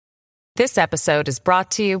This episode is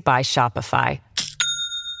brought to you by Shopify.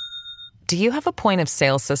 Do you have a point of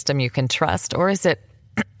sale system you can trust, or is it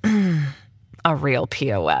a real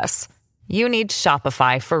POS? You need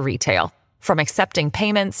Shopify for retail. From accepting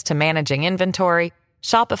payments to managing inventory,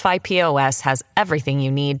 Shopify POS has everything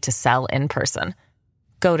you need to sell in person.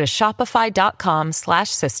 Go to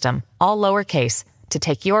shopify.com/system, all lowercase, to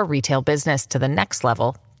take your retail business to the next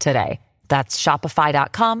level today. That's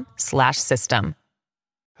shopify.com/system.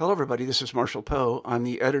 Hello, everybody. This is Marshall Poe. I'm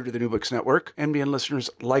the editor of the New Books Network. NBN listeners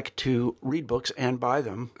like to read books and buy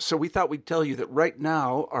them. So we thought we'd tell you that right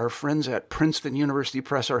now, our friends at Princeton University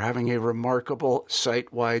Press are having a remarkable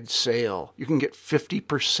site-wide sale. You can get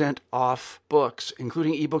 50% off books,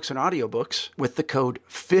 including ebooks and audiobooks, with the code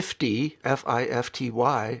 50,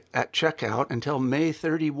 F-I-F-T-Y, at checkout until May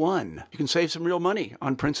 31. You can save some real money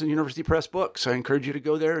on Princeton University Press books. I encourage you to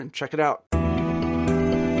go there and check it out.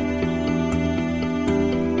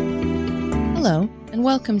 Hello, and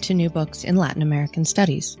welcome to New Books in Latin American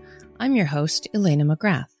Studies. I'm your host, Elena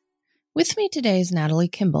McGrath. With me today is Natalie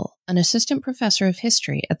Kimball, an assistant professor of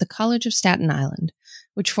history at the College of Staten Island,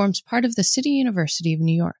 which forms part of the City University of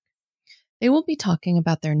New York. They will be talking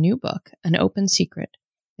about their new book, An Open Secret,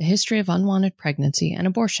 The History of Unwanted Pregnancy and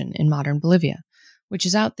Abortion in Modern Bolivia, which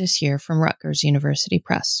is out this year from Rutgers University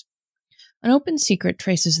Press. An Open Secret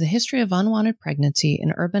traces the history of unwanted pregnancy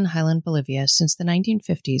in urban highland Bolivia since the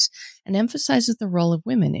 1950s and emphasizes the role of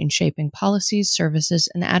women in shaping policies, services,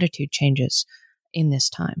 and attitude changes in this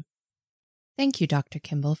time. Thank you, Dr.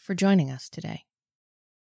 Kimball, for joining us today.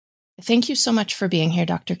 Thank you so much for being here,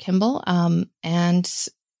 Dr. Kimball, and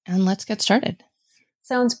let's get started.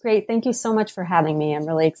 Sounds great. Thank you so much for having me. I'm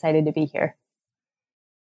really excited to be here.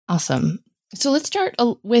 Awesome. So let's start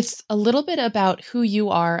with a little bit about who you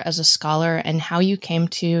are as a scholar and how you came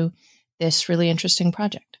to this really interesting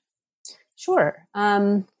project. Sure.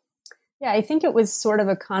 I think it was sort of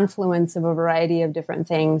a confluence of a variety of different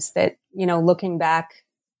things that, looking back,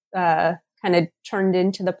 kind of turned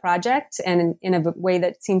into the project and in a way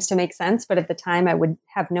that seems to make sense. But at the time, I would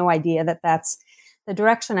have no idea that that's the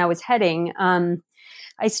direction I was heading.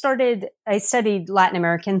 I studied Latin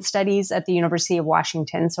American studies at the University of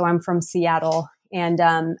Washington. So I'm from Seattle. And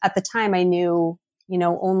at the time I knew,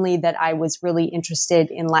 only that I was really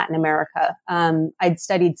interested in Latin America. I'd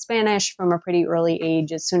studied Spanish from a pretty early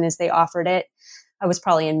age as soon as they offered it. I was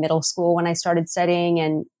probably in middle school when I started studying.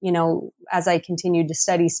 And, as I continued to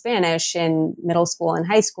study Spanish in middle school and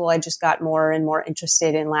high school, I just got more and more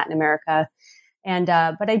interested in Latin America. And,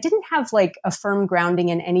 but I didn't have like a firm grounding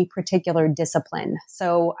in any particular discipline.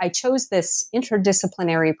 So I chose this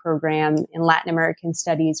interdisciplinary program in Latin American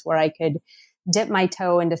studies where I could dip my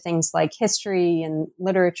toe into things like history and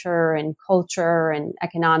literature and culture and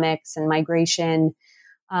economics and migration.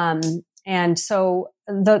 And so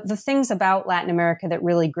the things about Latin America that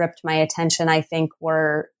really gripped my attention, I think,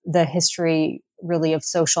 were the history really of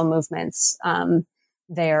social movements,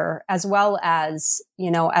 there, as well as,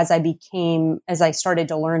 as I started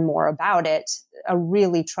to learn more about it, a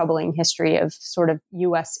really troubling history of sort of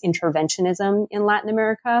U.S. interventionism in Latin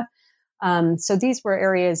America. So these were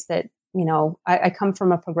areas that, I come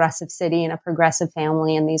from a progressive city and a progressive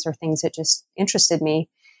family, and these are things that just interested me.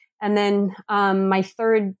 And then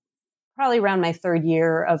probably around my third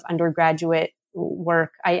year of undergraduate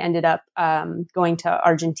work, I ended up going to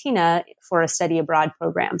Argentina for a study abroad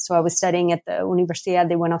program. So I was studying at the Universidad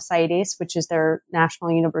de Buenos Aires, which is their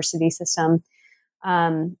national university system.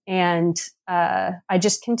 And I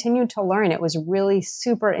just continued to learn. It was really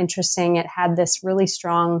super interesting. It had this really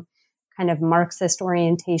strong kind of Marxist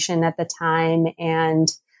orientation at the time. And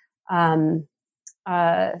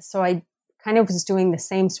so I kind of was doing the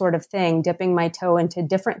same sort of thing, dipping my toe into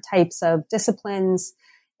different types of disciplines.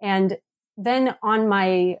 And then on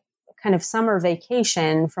my kind of summer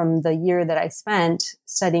vacation from the year that I spent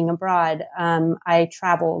studying abroad, I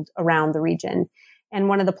traveled around the region. And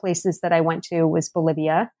one of the places that I went to was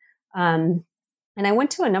Bolivia. And I went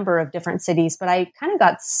to a number of different cities, but I kind of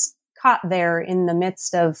got caught there in the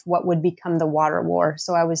midst of what would become the water war.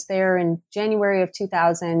 So I was there in January of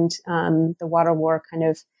 2000. The water war kind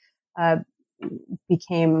of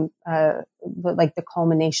became like the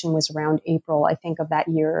culmination was around April, I think, of that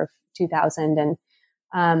year of 2000.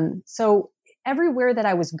 And so everywhere that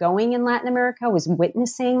I was going in Latin America was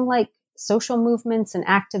witnessing like social movements and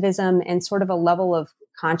activism and sort of a level of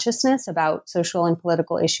consciousness about social and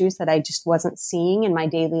political issues that I just wasn't seeing in my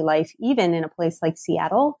daily life, even in a place like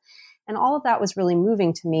Seattle. And all of that was really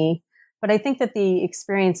moving to me. But I think that the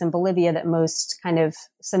experience in Bolivia that most kind of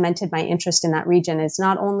cemented my interest in that region is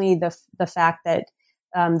not only the fact that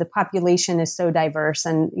the population is so diverse,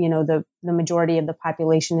 and the majority of the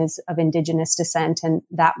population is of indigenous descent, and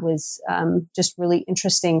that was just really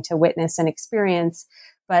interesting to witness and experience.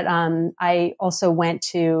 But I also went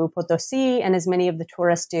to Potosi, and as many of the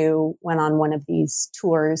tourists do, went on one of these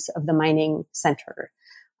tours of the mining center.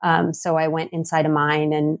 So I went inside a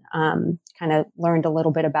mine and kind of learned a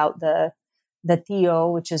little bit about the Tio,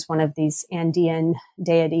 which is one of these Andean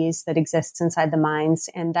deities that exists inside the mines,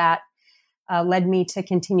 and that led me to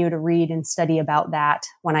continue to read and study about that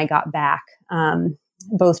when I got back,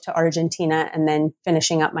 both to Argentina and then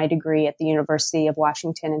finishing up my degree at the University of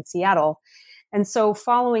Washington in Seattle. And so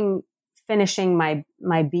following finishing my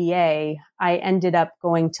BA, I ended up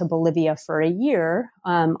going to Bolivia for a year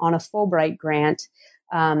on a Fulbright grant.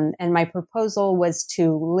 And my proposal was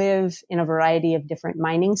to live in a variety of different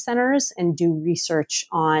mining centers and do research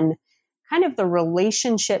on kind of the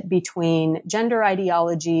relationship between gender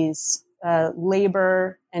ideologies,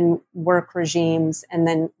 labor and work regimes, and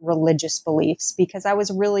then religious beliefs, because I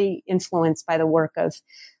was really influenced by the work of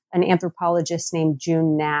an anthropologist named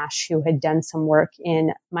June Nash, who had done some work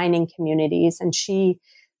in mining communities. And she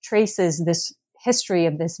traces this history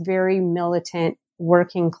of this very militant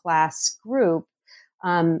working class group.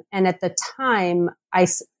 And at the time, I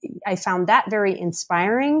found that very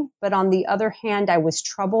inspiring. But on the other hand, I was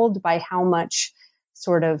troubled by how much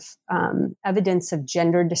sort of evidence of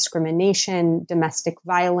gender discrimination, domestic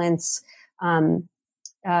violence,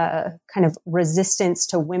 kind of resistance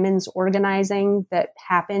to women's organizing that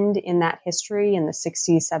happened in that history in the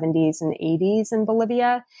 60s, 70s, and 80s in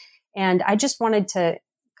Bolivia. And I just wanted to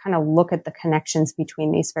kind of look at the connections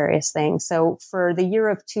between these various things. So for the year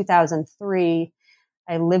of 2003,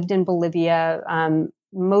 I lived in Bolivia.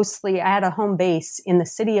 Mostly, I had a home base in the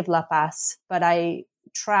city of La Paz, but I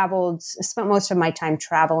spent most of my time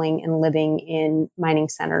traveling and living in mining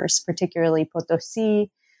centers, particularly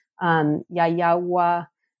Potosi, Yayagua,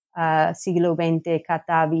 Siglo XX,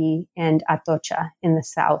 Catavi, and Atocha in the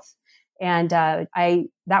south. And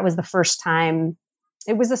that was the first time.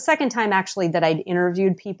 It was the second time, actually, that I'd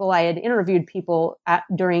interviewed people. I had interviewed people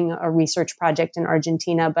during a research project in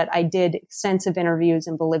Argentina, but I did extensive interviews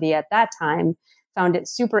in Bolivia at that time, found it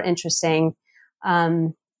super interesting.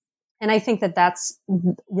 And I think that that's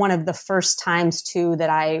one of the first times, too,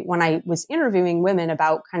 that when I was interviewing women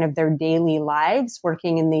about kind of their daily lives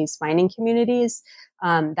working in these mining communities,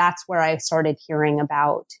 that's where I started hearing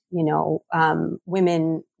about,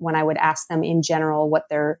 women, when I would ask them in general what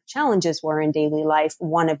their challenges were in daily life.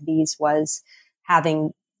 One of these was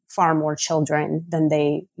having far more children than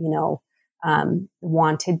they,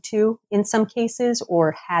 wanted to in some cases,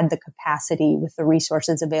 or had the capacity with the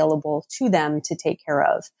resources available to them to take care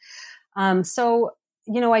of. So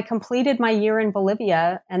I completed my year in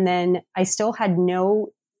Bolivia, and then I still had no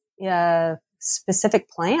specific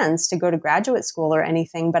plans to go to graduate school or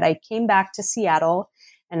anything, but I came back to Seattle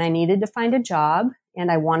and I needed to find a job, and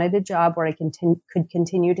I wanted a job where I could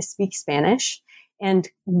continue to speak Spanish. And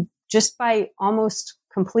just by almost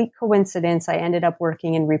complete coincidence, I ended up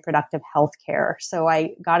working in reproductive health care. So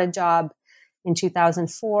I got a job in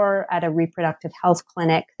 2004 at a reproductive health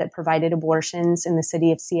clinic that provided abortions in the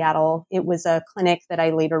city of Seattle. It was a clinic that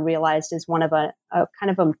I later realized is one of a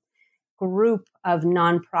kind of a group of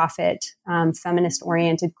nonprofit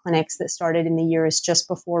feminist-oriented clinics that started in the years just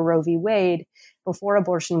before Roe v. Wade, before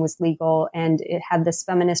abortion was legal. And it had this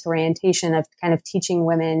feminist orientation of kind of teaching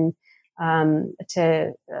women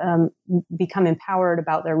to become empowered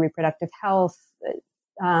about their reproductive health.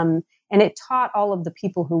 And it taught all of the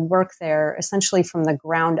people who work there essentially from the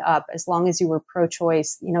ground up. As long as you were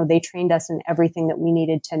pro-choice, they trained us in everything that we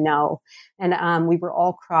needed to know. And we were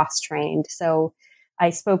all cross-trained. So I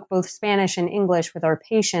spoke both Spanish and English with our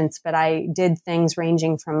patients, but I did things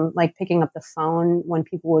ranging from like picking up the phone when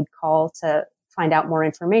people would call to find out more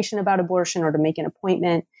information about abortion or to make an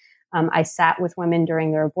appointment. I sat with women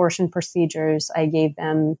during their abortion procedures. I gave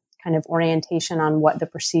them kind of orientation on what the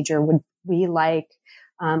procedure would be like.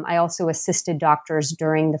 I also assisted doctors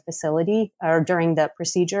during the facility or during the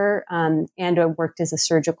procedure, and I worked as a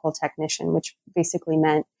surgical technician, which basically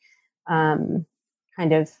meant kind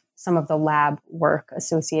of some of the lab work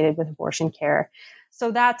associated with abortion care.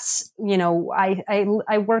 So that's,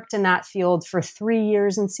 I worked in that field for 3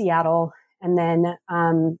 years in Seattle. And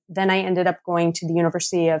then I ended up going to the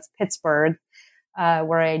University of Pittsburgh,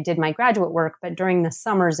 where I did my graduate work. But during the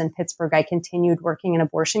summers in Pittsburgh, I continued working in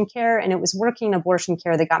abortion care. And it was working in abortion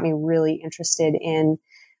care that got me really interested in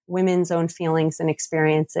women's own feelings and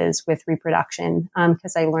experiences with reproduction,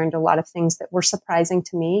 because I learned a lot of things that were surprising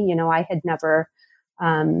to me. I had never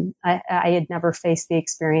I had never faced the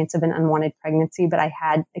experience of an unwanted pregnancy, but I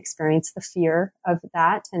had experienced the fear of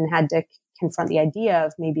that and had to confront the idea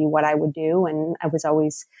of maybe what I would do. And I was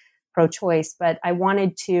always pro-choice, but I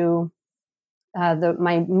wanted to,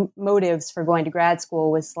 my motives for going to grad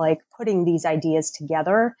school was like putting these ideas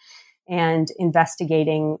together and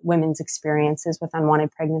investigating women's experiences with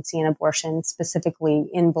unwanted pregnancy and abortion, specifically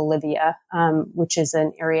in Bolivia, which is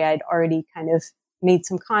an area I'd already kind of made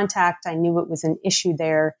some contact. I knew it was an issue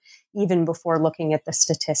there even before looking at the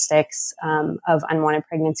statistics of unwanted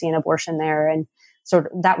pregnancy and abortion there. And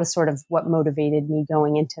that was sort of what motivated me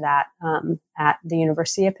going into that at the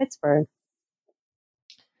University of Pittsburgh.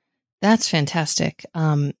 That's fantastic.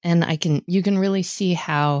 And you can really see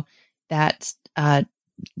how that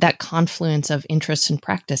confluence of interests and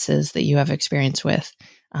practices that you have experience with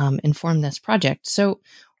inform this project. So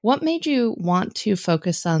what made you want to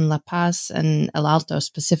focus on La Paz and El Alto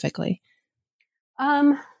specifically?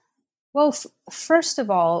 Well, first of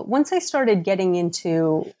all, once I started getting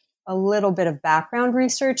into a little bit of background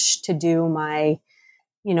research to do my,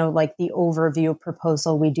 like the overview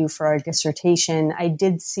proposal we do for our dissertation, I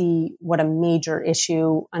did see what a major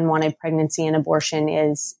issue unwanted pregnancy and abortion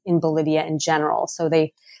is in Bolivia in general. So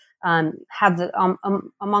they have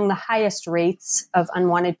among the highest rates of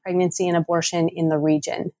unwanted pregnancy and abortion in the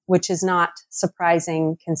region, which is not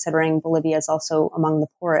surprising considering Bolivia is also among the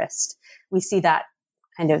poorest. We see that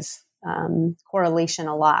kind of correlation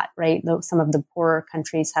a lot, right? Though some of the poorer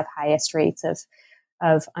countries have highest rates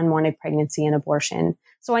of unwanted pregnancy and abortion.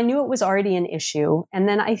 So I knew it was already an issue. And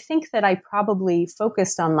then I think that I probably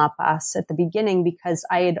focused on La Paz at the beginning because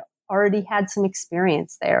I had already had some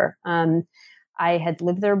experience there. I had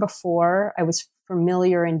lived there before. I was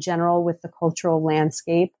familiar in general with the cultural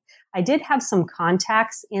landscape. I did have some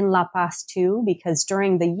contacts in La Paz too, because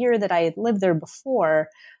during the year that I had lived there before,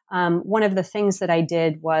 one of the things that I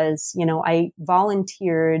did was, I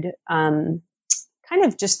volunteered kind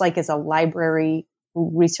of just like as a library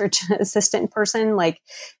research assistant person, like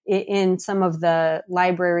in some of the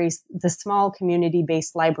libraries, the small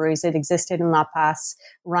community-based libraries that existed in La Paz,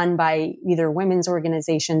 run by either women's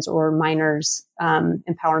organizations or minors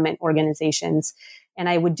empowerment organizations. And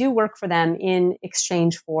I would do work for them in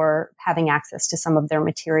exchange for having access to some of their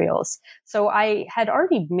materials. So I had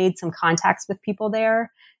already made some contacts with people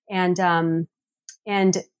there, and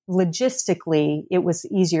logistically, it was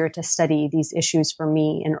easier to study these issues for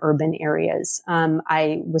me in urban areas.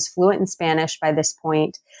 I was fluent in Spanish by this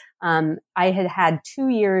point. I had 2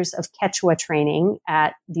 years of Quechua training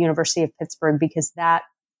at the University of Pittsburgh because that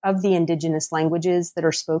of the indigenous languages that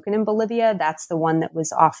are spoken in Bolivia, that's the one that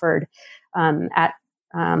was offered at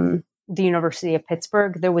the University of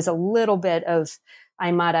Pittsburgh. There was a little bit of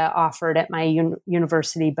Aymara offered at my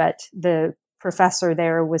university, but the professor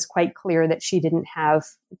there was quite clear that she didn't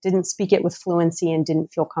speak it with fluency and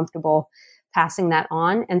didn't feel comfortable passing that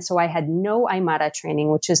on. And so I had no Aymara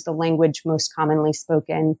training, which is the language most commonly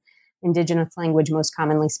spoken, indigenous language most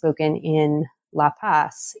commonly spoken in La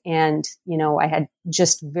Paz. And, I had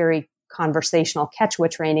just very conversational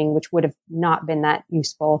Quechua training, which would have not been that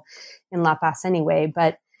useful in La Paz anyway.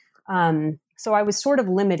 But so I was sort of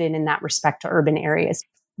limited in that respect to urban areas.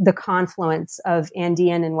 The confluence of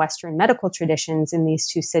Andean and Western medical traditions in these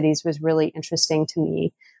two cities was really interesting to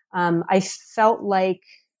me. I felt like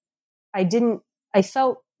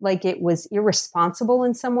it was irresponsible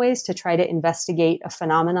in some ways to try to investigate a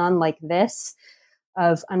phenomenon like this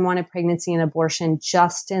of unwanted pregnancy and abortion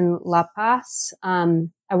just in La Paz.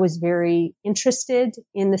 I was very interested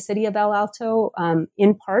in the city of El Alto,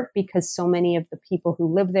 in part because so many of the people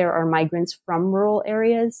who live there are migrants from rural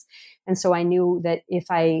areas. And so I knew that if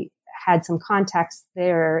I had some contacts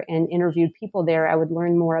there and interviewed people there, I would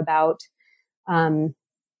learn more about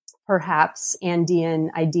perhaps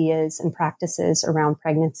Andean ideas and practices around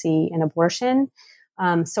pregnancy and abortion.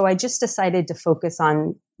 So I just decided to focus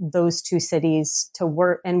on those two cities to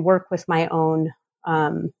work with my own,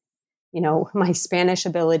 my Spanish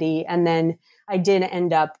ability. And then I did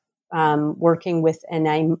end up working with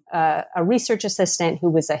a research assistant who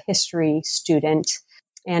was a history student,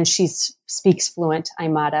 and she speaks fluent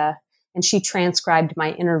Aymara, and she transcribed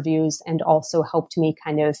my interviews and also helped me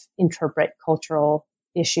kind of interpret cultural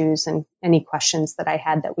issues and any questions that I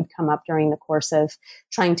had that would come up during the course of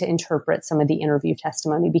trying to interpret some of the interview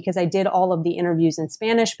testimony, because I did all of the interviews in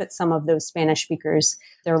Spanish, but some of those Spanish speakers,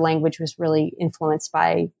 their language was really influenced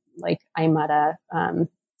by like Aymara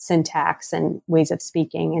syntax and ways of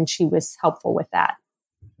speaking. And she was helpful with that.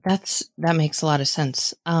 That makes a lot of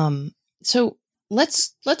sense. So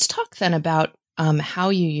let's talk then about how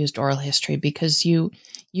you used oral history, because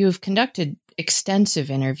you've conducted extensive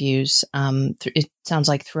interviews. It sounds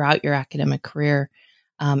like throughout your academic career,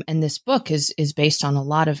 and this book is based on a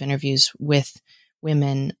lot of interviews with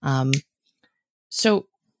women.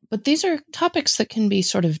 But these are topics that can be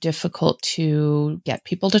sort of difficult to get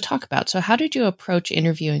people to talk about. So how did you approach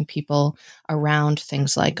interviewing people around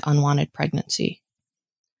things like unwanted pregnancy?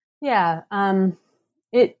 Yeah,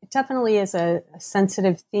 it definitely is a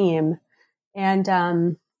sensitive theme. And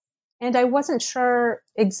I wasn't sure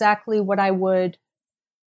exactly what I would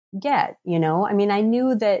get, I mean, I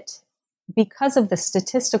knew that because of the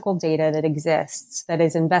statistical data that exists that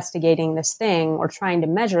is investigating this thing or trying to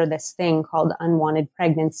measure this thing called unwanted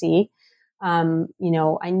pregnancy, I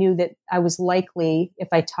knew that I was likely, if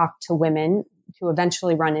I talked to women, to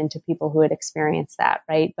eventually run into people who had experienced that,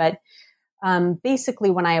 right? But basically,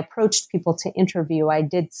 when I approached people to interview, I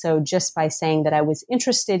did so just by saying that I was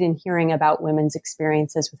interested in hearing about women's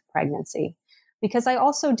experiences with pregnancy, because I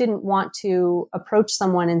also didn't want to approach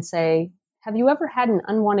someone and say, have you ever had an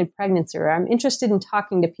unwanted pregnancy? Or I'm interested in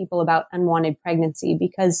talking to people about unwanted pregnancy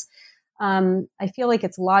because I feel like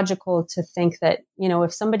it's logical to think that,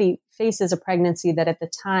 if somebody faces a pregnancy that at the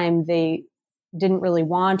time they didn't really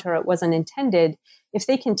want or it wasn't intended, if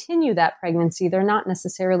they continue that pregnancy, they're not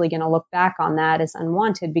necessarily going to look back on that as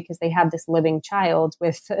unwanted because they have this living child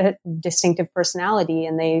with a distinctive personality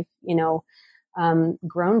and they've,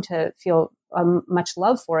 grown to feel much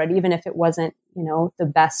love for it, even if it wasn't, the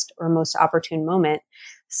best or most opportune moment.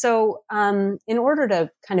 So in order to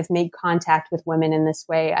kind of make contact with women in this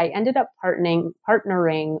way, I ended up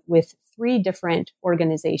partnering with 3 different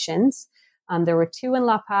organizations. There were 2 in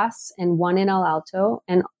La Paz and 1 in El Alto.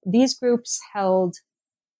 And these groups held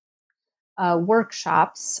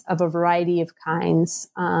workshops of a variety of kinds.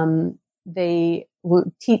 They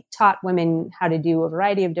taught women how to do a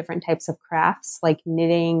variety of different types of crafts like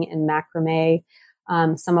knitting and macrame.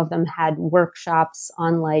 Some of them had workshops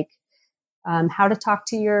on how to talk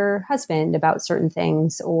to your husband about certain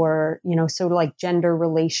things or, sort of like gender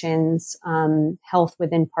relations, health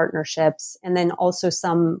within partnerships. And then also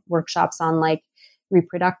some workshops on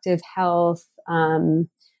reproductive health,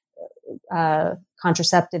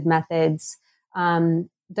 contraceptive methods.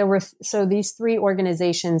 So these 3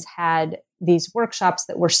 organizations had these workshops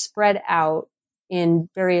that were spread out in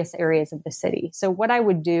various areas of the city. So what I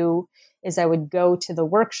would do is I would go to the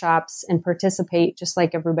workshops and participate just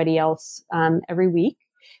like everybody else every week.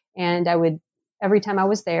 And every time I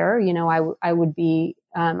was there, I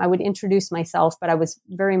would introduce myself, but I was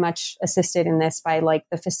very much assisted in this by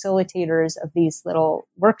the facilitators of these little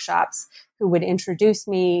workshops who would introduce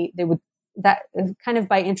me.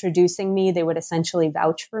 By introducing me, they would essentially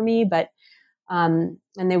vouch for me,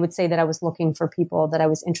 and they would say that I was looking for people that I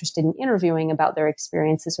was interested in interviewing about their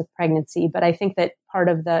experiences with pregnancy. But I think that part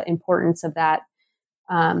of the importance of that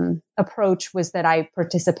approach was that I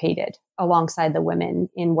participated alongside the women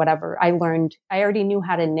in whatever I learned. I already knew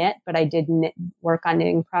how to knit, but I did work on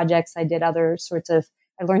knitting projects. I did I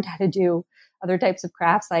learned how to do other types of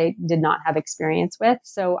crafts I did not have experience with.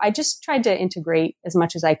 So I just tried to integrate as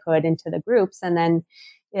much as I could into the groups. And then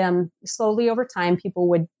slowly over time, people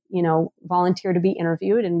would, volunteer to be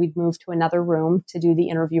interviewed and we'd move to another room to do the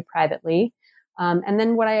interview privately. And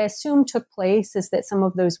then what I assume took place is that some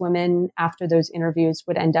of those women after those interviews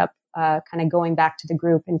would end up kind of going back to the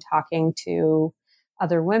group and talking to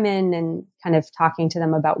other women and kind of talking to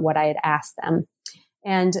them about what I had asked them.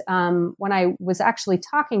 And when I was actually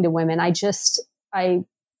talking to women, I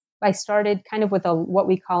started kind of with what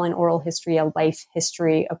we call in oral history, a life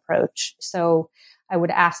history approach. So I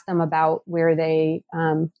would ask them about where they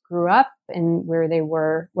grew up and where they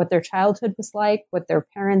were, what their childhood was like, what their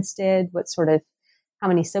parents did, how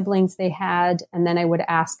many siblings they had. And then I would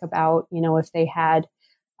ask about, if they had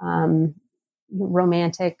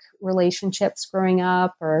romantic relationships growing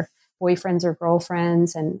up or boyfriends or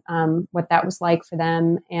girlfriends and what that was like for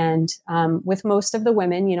them. And with most of the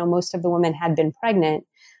women had been pregnant.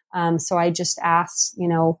 So I just asked,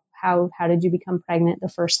 how did you become pregnant the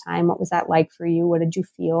first time? What was that like for you? What did you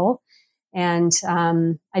feel? And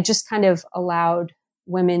I just kind of allowed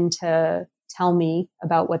women to tell me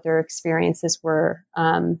about what their experiences were.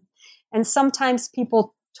 And sometimes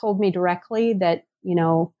people told me directly that,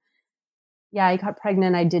 yeah, I got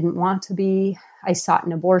pregnant. I didn't want to be. I sought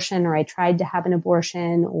an abortion or I tried to have an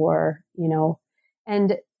abortion or,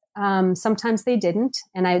 and sometimes they didn't.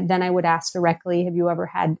 And then I would ask directly, have you ever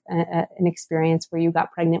had an experience where you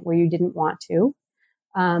got pregnant where you didn't want to?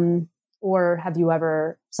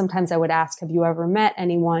 Or sometimes I would ask, have you ever met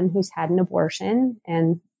anyone who's had an abortion?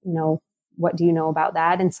 And, what do you know about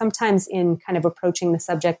that? And sometimes in kind of approaching the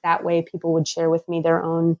subject that way, people would share with me their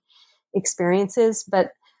own experiences.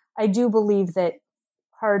 But I do believe that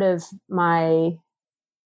part of my,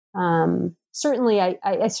 certainly,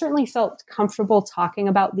 I certainly felt comfortable talking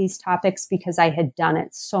about these topics because I had done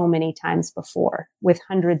it so many times before with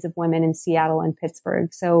hundreds of women in Seattle and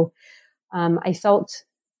Pittsburgh. So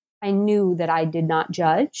I knew that I did not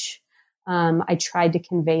judge. I tried to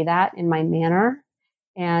convey that in my manner.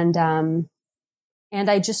 And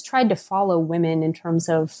I just tried to follow women in terms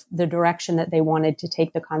of the direction that they wanted to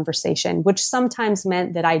take the conversation, which sometimes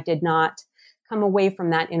meant that I did not come away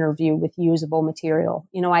from that interview with usable material.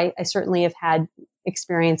 You know, I certainly have had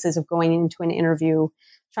experiences of going into an interview,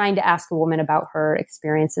 trying to ask a woman about her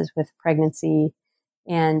experiences with pregnancy,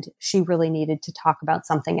 and she really needed to talk about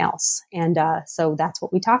something else. And so that's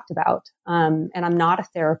what we talked about. And I'm not a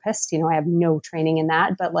therapist, you know, I have no training in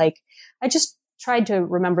that, but like, I just tried to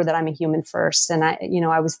remember that I'm a human first. And I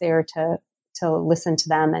was there to listen to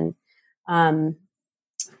them. And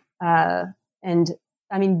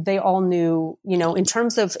I mean, they all knew, you know, in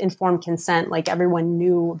terms of informed consent, like everyone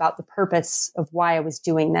knew about the purpose of why I was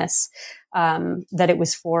doing this, that it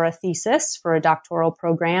was for a thesis, for a doctoral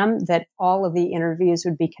program, that all of the interviews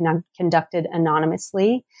would be conducted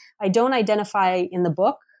anonymously. I don't identify in the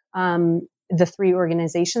book the 3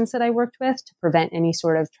 organizations that I worked with to prevent any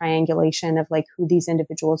sort of triangulation of like who these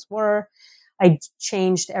individuals were. I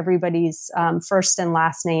changed everybody's first and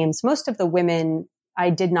last names. Most of the women, I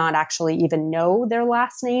did not actually even know their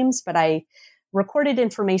last names, but I recorded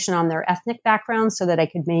information on their ethnic background so that I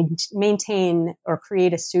could maintain or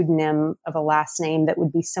create a pseudonym of a last name that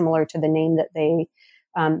would be similar to the name that they,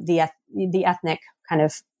 the ethnic kind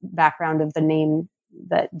of background of the name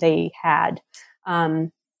that they had.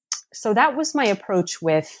 So that was my approach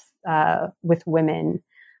with women.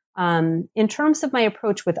 In terms of my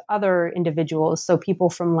approach with other individuals, so people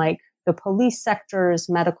from like the police sectors,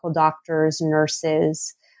 medical doctors,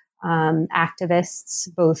 nurses, activists,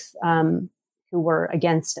 both who were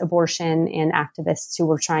against abortion and activists who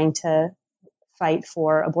were trying to fight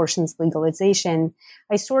for abortion's legalization,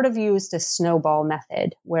 I sort of used a snowball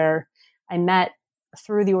method where I met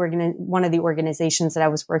through one of the organizations that I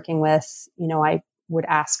was working with. You know, I would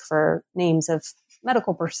ask for names of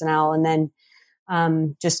medical personnel and then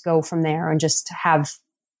just go from there and just have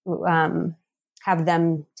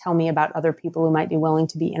them tell me about other people who might be willing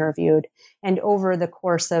to be interviewed. And over the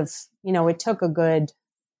course of, you know, it took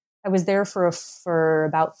I was there for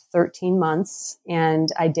about 13 months and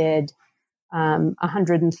I did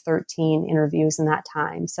 113 interviews in that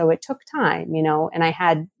time. So it took time, you know, and I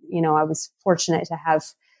was fortunate to have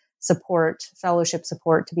fellowship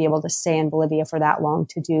support to be able to stay in Bolivia for that long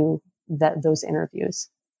to do those interviews.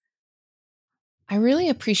 I really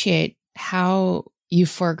appreciate how you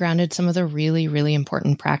foregrounded some of the really, really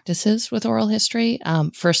important practices with oral history.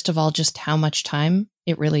 First of all, just how much time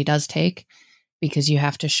it really does take, because you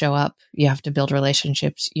have to show up, you have to build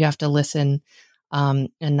relationships, you have to listen, and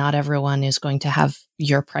not everyone is going to have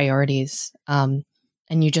your priorities. And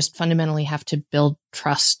you just fundamentally have to build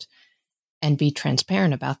trust and be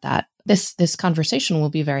transparent about that. This conversation will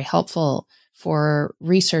be very helpful for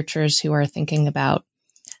researchers who are thinking about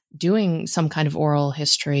doing some kind of oral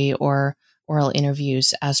history or oral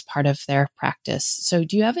interviews as part of their practice. So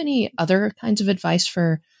do you have any other kinds of advice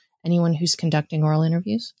for anyone who's conducting oral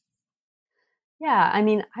interviews? Yeah, I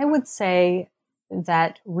mean, I would say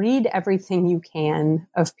that read everything you can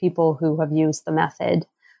of people who have used the method.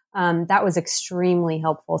 That was extremely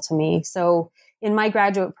helpful to me. So in my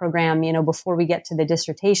graduate program, you know, before we get to the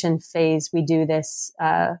dissertation phase, we do this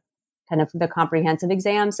kind of the comprehensive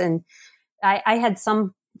exams. And I had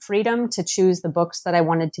some freedom to choose the books that I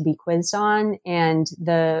wanted to be quizzed on. And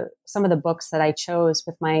some of the books that I chose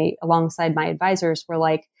alongside my advisors were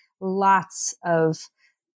like lots of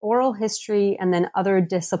oral history and then other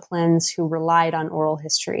disciplines who relied on oral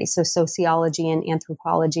history. So sociology and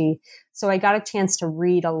anthropology. So I got a chance to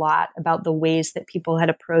read a lot about the ways that people had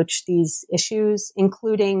approached these issues,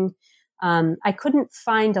 including I couldn't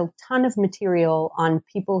find a ton of material on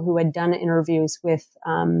people who had done interviews with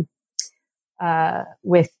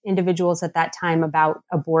individuals at that time about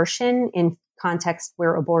abortion in context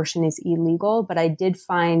where abortion is illegal. But I did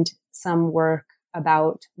find some work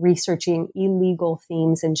about researching illegal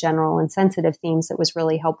themes in general and sensitive themes that was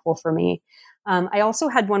really helpful for me. I also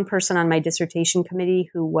had one person on my dissertation committee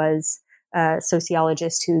who was a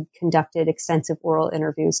sociologist who conducted extensive oral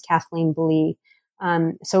interviews, Kathleen Blee.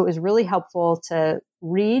 So it was really helpful to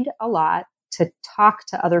read a lot, to talk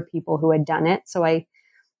to other people who had done it. So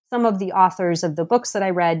some of the authors of the books that I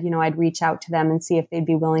read, you know, I'd reach out to them and see if they'd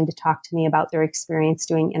be willing to talk to me about their experience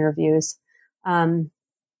doing interviews. And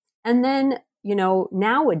then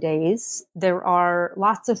nowadays there are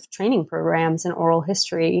lots of training programs in oral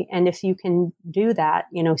history. And if you can do that,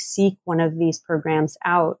 seek one of these programs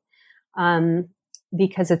out,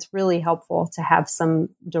 because it's really helpful to have some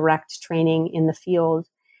direct training in the field.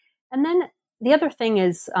 And then the other thing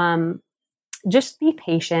is just be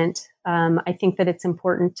patient. I think that it's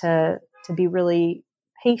important to be really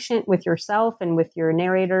patient with yourself and with your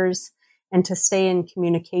narrators, and to stay in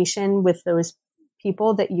communication with those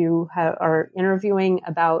people that you are interviewing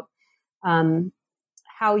about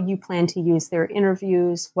how you plan to use their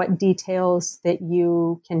interviews, what details that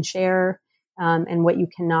you can share, and what you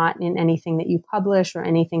cannot in anything that you publish or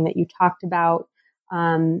anything that you talked about.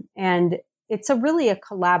 And it's really a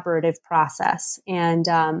collaborative process. And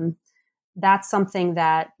that's something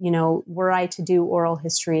that, were I to do oral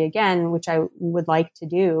history again, which I would like to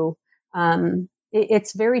do,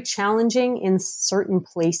 it's very challenging in certain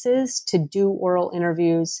places to do oral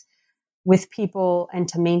interviews with people and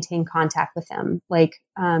to maintain contact with them. Like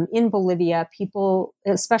in Bolivia, people,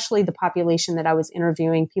 especially the population that I was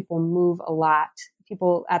interviewing, people move a lot.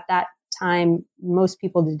 People at that time, most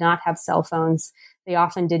people did not have cell phones. They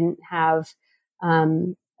often didn't have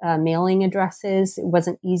mailing addresses. It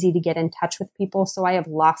wasn't easy to get in touch with people. So I have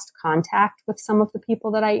lost contact with some of the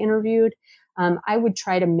people that I interviewed. I would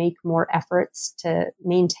try to make more efforts to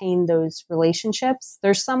maintain those relationships.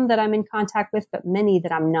 There's some that I'm in contact with, but many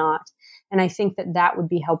that I'm not. And I think that would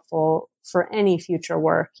be helpful for any future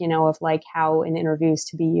work, of like how an interview is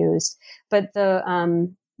to be used. But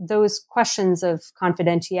those questions of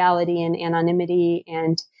confidentiality and anonymity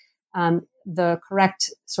and the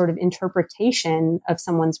correct sort of interpretation of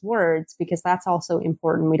someone's words, because that's also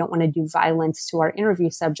important. We don't want to do violence to our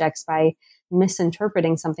interview subjects by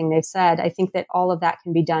misinterpreting something they've said. I think that all of that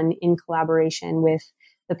can be done in collaboration with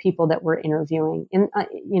the people that we're interviewing, and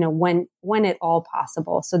when at all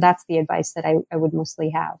possible. So that's the advice that I would mostly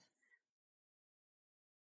have.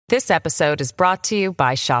 This episode is brought to you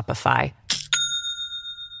by Shopify.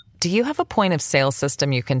 Do you have a point of sale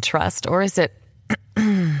system you can trust, or is it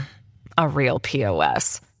a real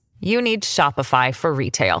POS? You need Shopify for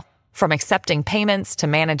retail. From accepting payments to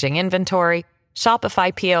managing inventory,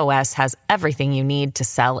 Shopify POS has everything you need to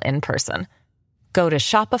sell in person. Go to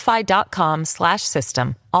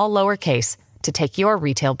shopify.com/system, all lowercase, to take your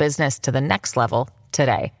retail business to the next level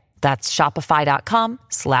today. That's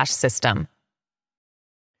shopify.com/system.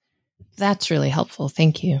 That's really helpful.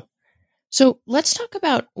 Thank you. So let's talk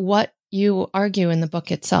about what you argue in the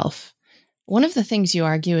book itself. One of the things you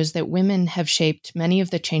argue is that women have shaped many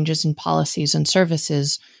of the changes in policies and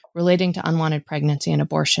services relating to unwanted pregnancy and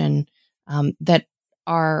abortion that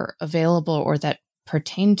are available or that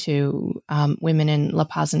pertain to women in La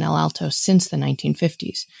Paz and El Alto since the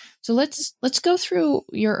 1950s. So let's go through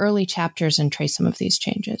your early chapters and trace some of these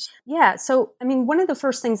changes. Yeah. So, one of the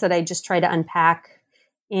first things that I just try to unpack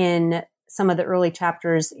in some of the early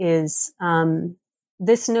chapters is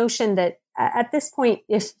this notion that at this point,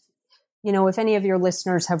 if any of your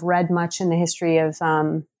listeners have read much in the history of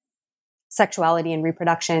sexuality and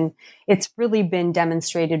reproduction, it's really been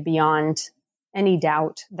demonstrated beyond any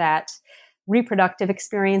doubt that reproductive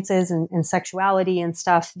experiences and sexuality and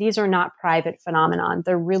stuff, these are not private phenomenon.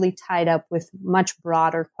 They're really tied up with much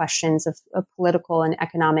broader questions of political and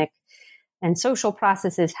economic and social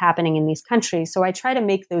processes happening in these countries. So I try to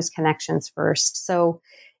make those connections first. So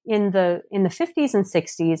in the 50s and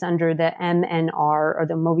 60s, under the MNR, or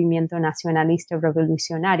the Movimiento Nacionalista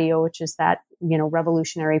Revolucionario, which is that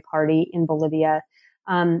revolutionary party in Bolivia,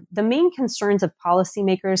 the main concerns of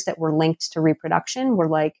policymakers that were linked to reproduction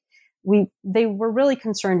were they were really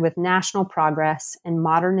concerned with national progress and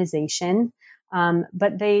modernization,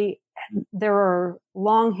 but there are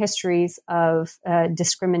long histories of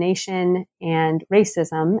discrimination and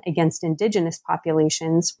racism against indigenous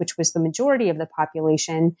populations, which was the majority of the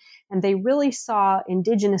population. And they really saw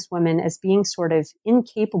indigenous women as being sort of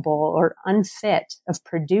incapable or unfit of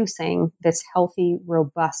producing this healthy,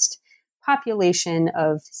 robust population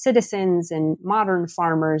of citizens and modern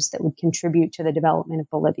farmers that would contribute to the development of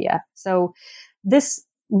Bolivia. So this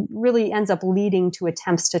really ends up leading to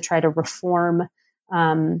attempts to try to reform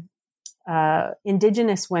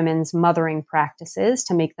indigenous women's mothering practices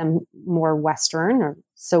to make them more Western, or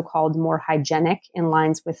so-called more hygienic, in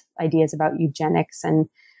lines with ideas about eugenics, and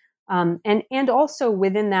also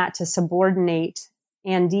within that to subordinate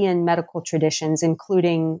Andean medical traditions,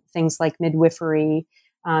 including things like midwifery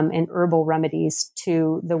and herbal remedies,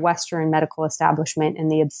 to the Western medical establishment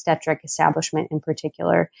and the obstetric establishment in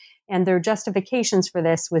particular. And their justifications for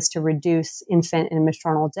this was to reduce infant and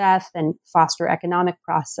maternal death and foster economic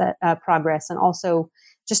progress, and also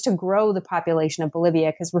just to grow the population of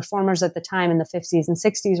Bolivia, because reformers at the time in the 50s and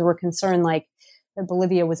 60s were concerned like that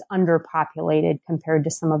Bolivia was underpopulated compared to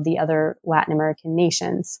some of the other Latin American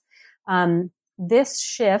nations. This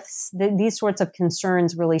shifts, these sorts of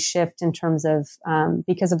concerns really shift in terms of,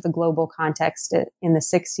 because of the global context in the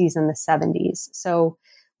 60s and the 70s. So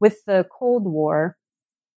with the Cold War,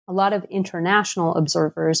 a lot of international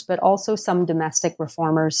observers, but also some domestic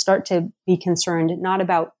reformers start to be concerned not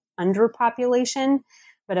about underpopulation,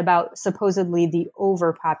 but about supposedly the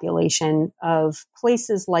overpopulation of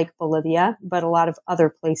places like Bolivia, but a lot of other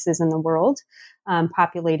places in the world,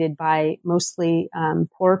 populated by mostly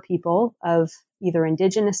poor people of either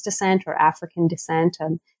indigenous descent or African descent,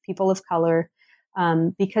 people of color,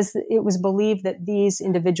 because it was believed that these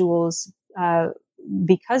individuals,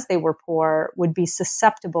 because they were poor, would be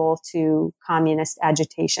susceptible to communist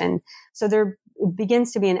agitation. So there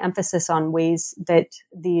begins to be an emphasis on ways that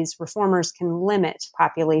these reformers can limit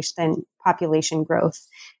population growth.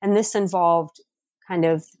 And this involved kind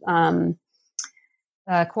of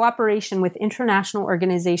cooperation with international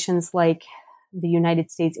organizations like the United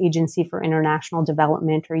States Agency for International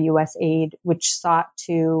Development, or USAID, which sought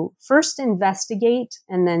to first investigate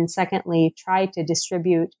and then secondly try to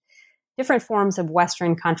distribute different forms of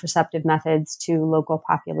Western contraceptive methods to local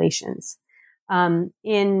populations.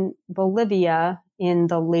 In Bolivia, in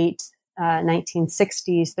the late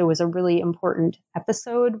 1960s, there was a really important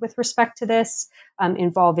episode with respect to this,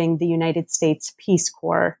 involving the United States Peace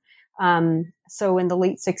Corps. So in the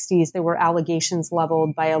late 60s, there were allegations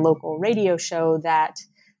leveled by a local radio show that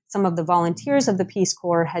some of the volunteers of the Peace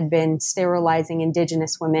Corps had been sterilizing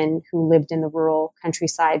indigenous women who lived in the rural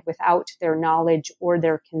countryside without their knowledge or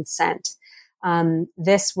their consent.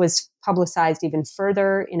 This was publicized even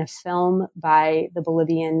further in a film by the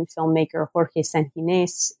Bolivian filmmaker Jorge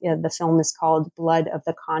Sanginés. The film is called Blood of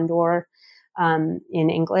the Condor in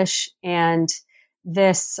English. And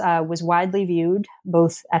this was widely viewed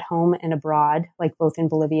both at home and abroad, like both in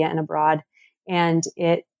Bolivia and abroad. And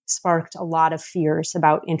it sparked a lot of fears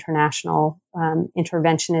about international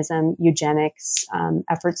interventionism, eugenics,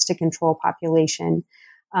 efforts to control population.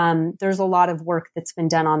 There's a lot of work that's been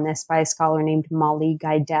done on this by a scholar named Molly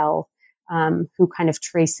Geidel, who kind of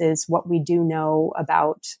traces what we do know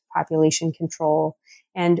about population control.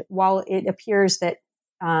 And while it appears that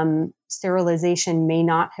sterilization may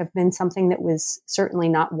not have been something that was certainly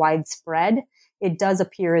not widespread, it does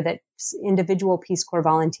appear that individual Peace Corps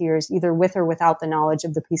volunteers, either with or without the knowledge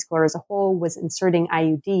of the Peace Corps as a whole, was inserting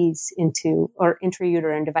IUDs or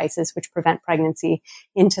intrauterine devices which prevent pregnancy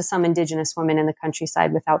into some indigenous women in the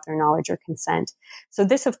countryside without their knowledge or consent. So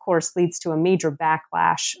this, of course, leads to a major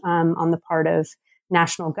backlash on the part of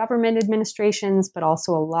national government administrations, but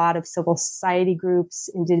also a lot of civil society groups,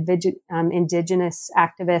 indigenous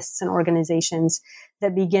activists and organizations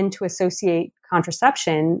that begin to associate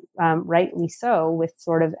contraception, rightly so, with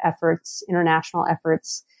sort of international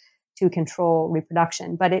efforts to control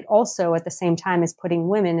reproduction. But it also, at the same time, is putting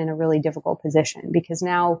women in a really difficult position, because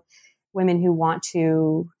now women who want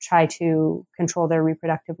to try to control their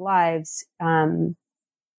reproductive lives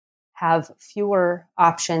have fewer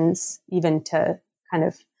options even to kind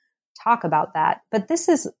of talk about that. But this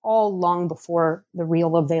is all long before the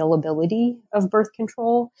real availability of birth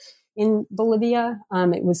control in Bolivia.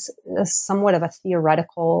 It was somewhat of a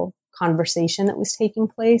theoretical conversation that was taking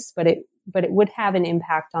place, but it would have an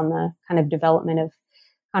impact on the kind of development of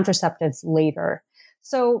contraceptives later.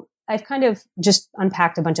 So I've kind of just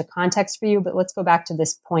unpacked a bunch of context for you, but let's go back to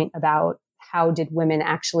this point about how did women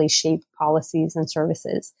actually shape policies and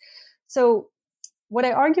services. So what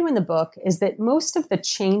I argue in the book is that most of the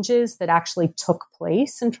changes that actually took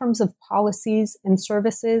place in terms of policies and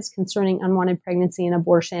services concerning unwanted pregnancy and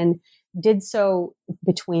abortion did so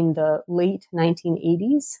between the late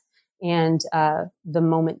 1980s and the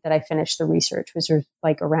moment that I finished the research, which was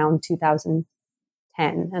like around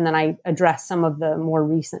 2010. And then I addressed some of the more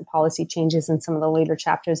recent policy changes in some of the later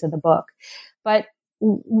chapters of the book. But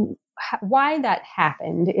why that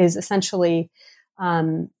happened is essentially,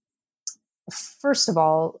 first of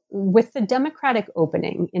all, with the democratic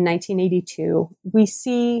opening in 1982, we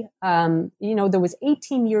see, there was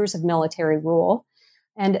 18 years of military rule.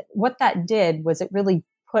 And what that did was it really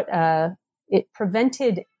it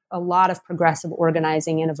prevented a lot of progressive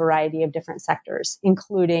organizing in a variety of different sectors,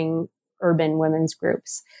 including urban women's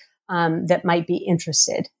groups that might be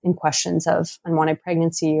interested in questions of unwanted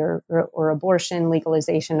pregnancy or abortion,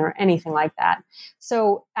 legalization, or anything like that.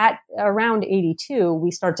 So at around 82,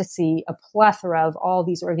 we start to see a plethora of all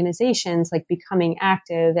these organizations like becoming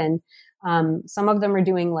active and Some of them are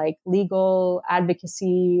doing like legal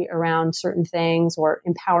advocacy around certain things, or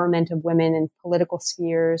empowerment of women in political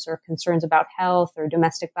spheres, or concerns about health or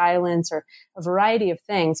domestic violence, or a variety of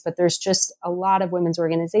things. But there's just a lot of women's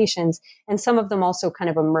organizations. And some of them also kind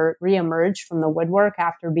of reemerged from the woodwork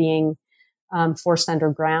after being forced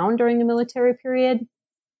underground during the military period.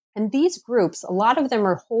 And these groups, a lot of them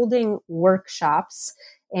are holding workshops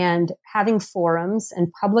and having forums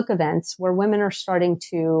and public events where women are starting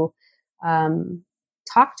to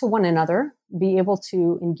talk to one another, be able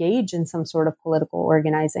to engage in some sort of political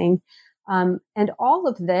organizing. And all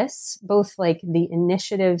of this, both like the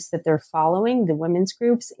initiatives that they're following, the women's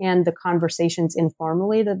groups, and the conversations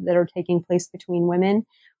informally that are taking place between women,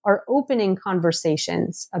 are opening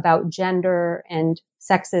conversations about gender and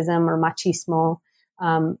sexism or machismo,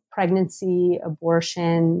 pregnancy,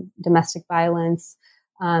 abortion, domestic violence.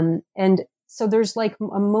 And so there's like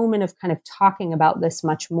a moment of kind of talking about this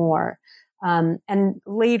much more. And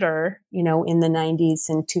later, in the 90s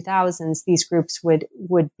and 2000s, these groups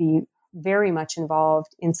would be very much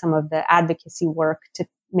involved in some of the advocacy work to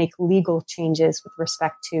make legal changes with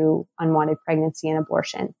respect to unwanted pregnancy and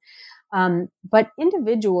abortion. But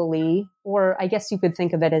individually, or I guess you could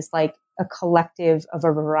think of it as like a collective of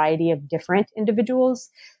a variety of different individuals,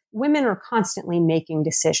 women are constantly making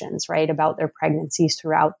decisions, right, about their pregnancies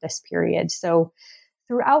throughout this period. So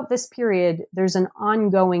throughout this period, there's an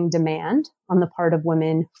ongoing demand on the part of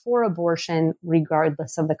women for abortion,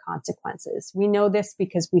 regardless of the consequences. We know this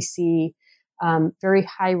because we see very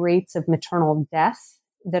high rates of maternal death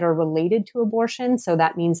that are related to abortion. So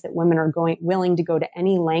that means that women are willing to go to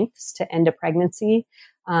any lengths to end a pregnancy,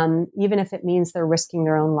 even if it means they're risking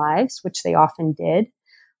their own lives, which they often did.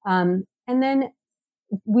 And then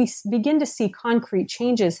we begin to see concrete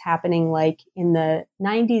changes happening like in the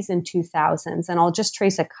 90s and 2000s. And I'll just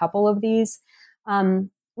trace a couple of these.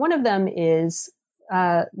 One of them is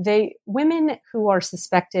women who are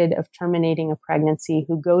suspected of terminating a pregnancy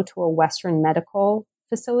who go to a Western medical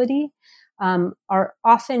facility are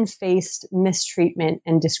often faced mistreatment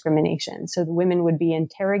and discrimination. So the women would be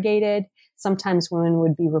interrogated. Sometimes women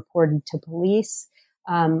would be reported to police.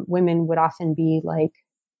 Women would often be like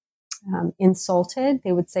insulted.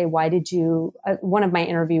 They would say, why did you, one of my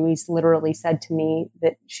interviewees literally said to me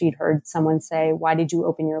that she'd heard someone say, why did you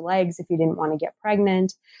open your legs if you didn't want to get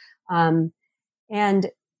pregnant? And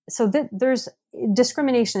so there's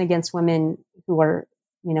discrimination against women who are,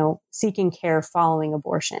 seeking care following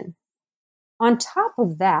abortion. On top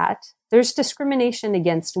of that, there's discrimination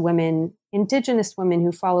against women, Indigenous women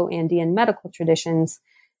who follow Andean medical traditions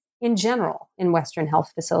in general in Western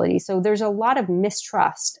health facilities. So there's a lot of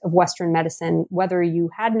mistrust of Western medicine, whether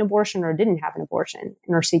you had an abortion or didn't have an abortion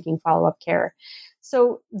and are seeking follow-up care.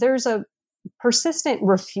 So there's a persistent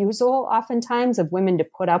refusal oftentimes of women to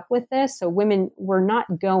put up with this. So women were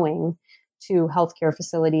not going to healthcare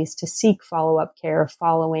facilities to seek follow-up care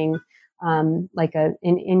following like an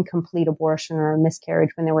incomplete abortion or a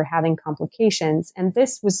miscarriage when they were having complications. And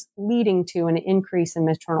this was leading to an increase in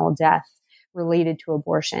maternal death related to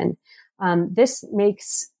abortion. This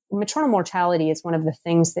makes maternal mortality is one of the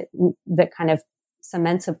things that kind of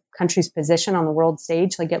cements a country's position on the world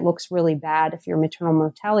stage. Like it looks really bad if your maternal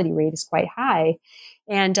mortality rate is quite high.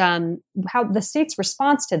 And how the state's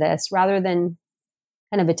response to this, rather than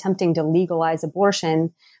kind of attempting to legalize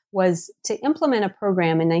abortion, was to implement a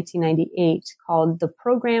program in 1998 called the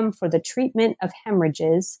Program for the Treatment of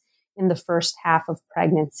Hemorrhages in the First Half of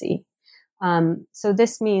Pregnancy. So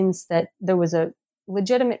this means that there was a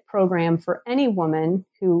legitimate program for any woman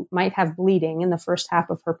who might have bleeding in the first half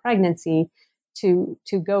of her pregnancy to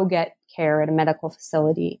go get care at a medical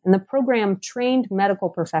facility. And the program trained medical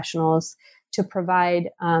professionals to provide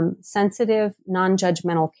sensitive,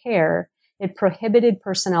 non-judgmental care. It prohibited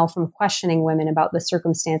personnel from questioning women about the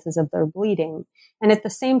circumstances of their bleeding. And at the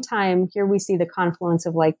same time, here we see the confluence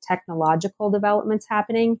of like technological developments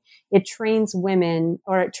happening. It trains women,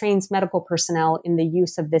 or it trains medical personnel in the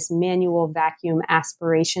use of this manual vacuum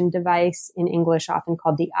aspiration device, in English often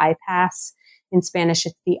called the IPAS. In Spanish,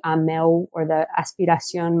 it's the AMEU, or the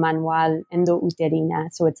Aspiración Manual Endouterina.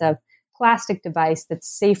 So it's a plastic device that's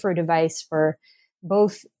safer device for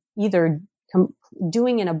both either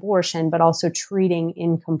doing an abortion, but also treating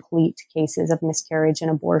incomplete cases of miscarriage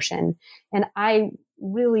and abortion. And I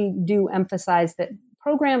really do emphasize that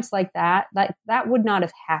programs like that would not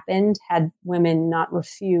have happened had women not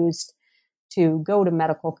refused to go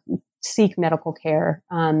to seek medical care.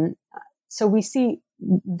 So we see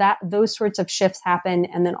that those sorts of shifts happen,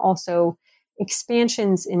 and then also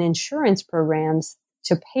expansions in insurance programs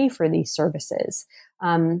to pay for these services.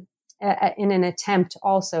 in an attempt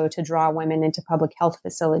also to draw women into public health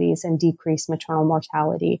facilities and decrease maternal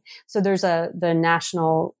mortality. So there's the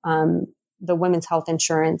national, the women's health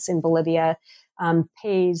insurance in Bolivia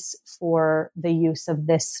pays for the use of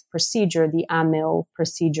this procedure, the AMIL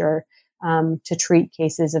procedure, to treat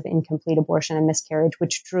cases of incomplete abortion and miscarriage,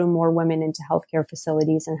 which drew more women into healthcare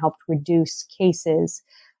facilities and helped reduce cases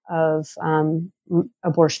of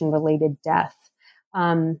abortion-related death.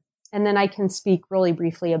 And then I can speak really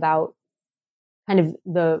briefly about kind of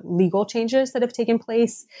the legal changes that have taken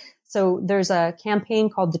place. So there's a campaign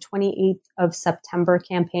called the 28th of September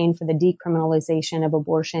campaign for the decriminalization of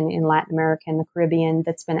abortion in Latin America and the Caribbean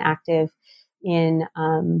that's been active in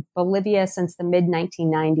Bolivia since the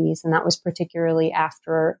mid-1990s. And that was particularly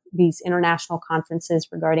after these international conferences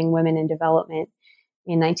regarding women in development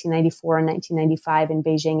in 1994 and 1995 in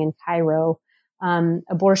Beijing and Cairo.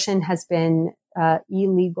 Abortion has been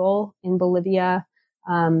illegal in Bolivia.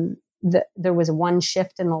 There was one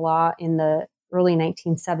shift in the law in the early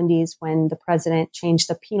 1970s when the president changed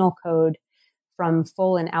the penal code from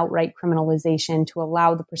full and outright criminalization to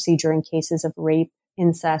allow the procedure in cases of rape,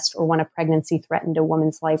 incest, or when a pregnancy threatened a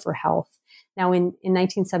woman's life or health. Now, in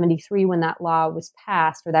 1973, when that law was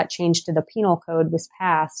passed, or that change to the penal code was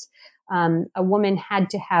passed, a woman had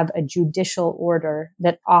to have a judicial order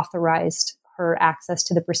that authorized her access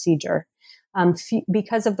to the procedure.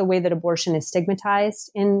 Because of the way that abortion is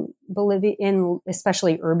stigmatized in Bolivia, in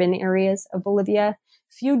especially urban areas of Bolivia,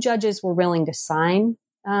 few judges were willing to sign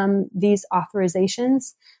these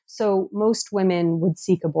authorizations. So most women would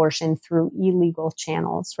seek abortion through illegal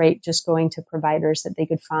channels, right? Just going to providers that they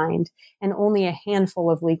could find. And only a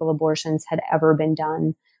handful of legal abortions had ever been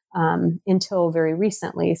done until very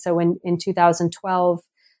recently. So in 2012,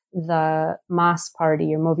 the MAS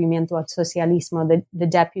party, or Movimiento al Socialismo, the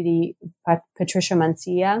deputy Patricia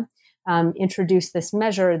Mancia, introduced this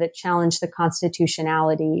measure that challenged the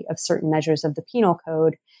constitutionality of certain measures of the penal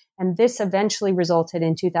code. And this eventually resulted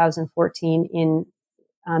in 2014 in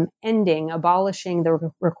abolishing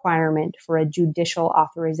the requirement for a judicial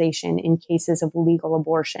authorization in cases of legal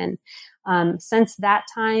abortion. Since that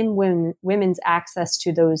time, when women's access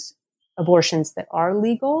to those abortions that are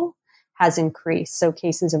legal has increased. So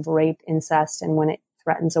cases of rape, incest, and when it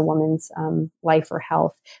threatens a woman's life or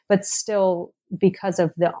health. But still, because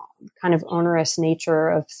of the kind of onerous nature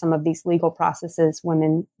of some of these legal processes,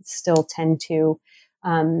 women still tend to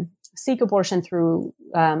seek abortion through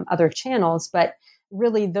other channels. But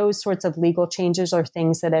really, those sorts of legal changes are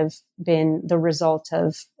things that have been the result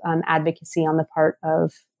of advocacy on the part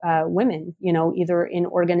of women, either in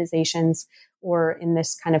organizations or in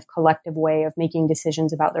this kind of collective way of making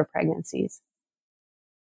decisions about their pregnancies.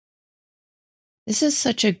 This is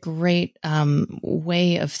such a great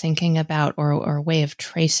way of thinking about or way of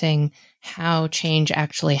tracing how change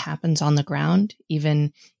actually happens on the ground,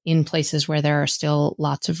 even in places where there are still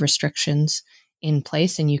lots of restrictions in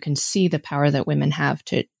place. And you can see the power that women have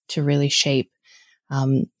to really shape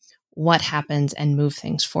what happens and move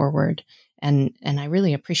things forward. And I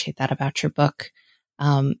really appreciate that about your book.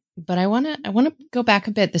 But I want to go back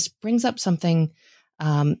a bit. This brings up something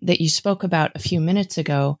that you spoke about a few minutes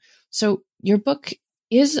ago. So your book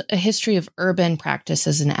is a history of urban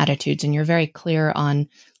practices and attitudes, and you're very clear on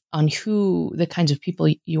who the kinds of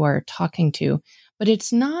people you are talking to. But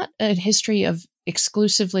it's not a history of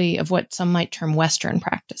exclusively of what some might term Western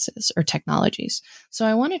practices or technologies. So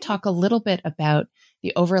I want to talk a little bit about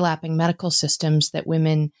the overlapping medical systems that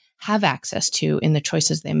women have access to in the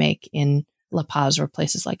choices they make in La Paz or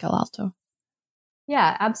places like El Alto.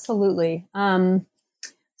 Yeah, absolutely.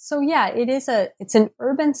 So yeah, it's an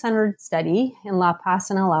urban-centered study in La Paz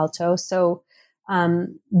and El Alto. So,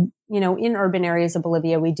 in urban areas of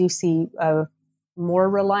Bolivia, we do see more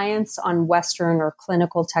reliance on Western or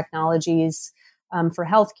clinical technologies for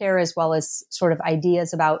healthcare, as well as sort of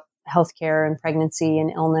ideas about healthcare and pregnancy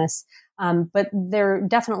and illness. But they're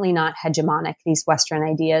definitely not hegemonic, these Western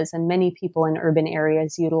ideas. And many people in urban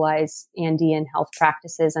areas utilize Andean health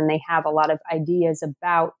practices, and they have a lot of ideas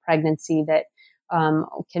about pregnancy that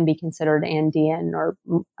can be considered Andean or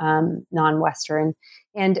non-Western.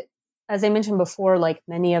 And as I mentioned before, like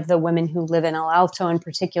many of the women who live in El Alto in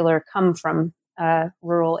particular come from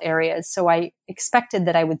rural areas. So I expected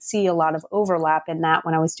that I would see a lot of overlap in that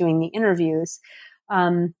when I was doing the interviews.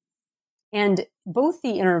 And both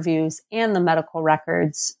the interviews and the medical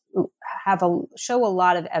records show a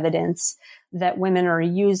lot of evidence that women are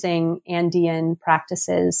using Andean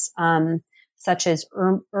practices, such as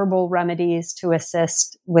herbal remedies to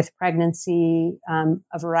assist with pregnancy,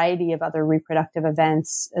 a variety of other reproductive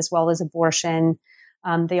events, as well as abortion.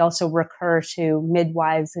 They also recur to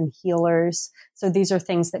midwives and healers. So these are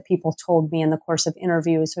things that people told me in the course of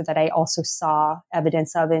interviews, or that I also saw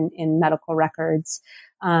evidence of in medical records.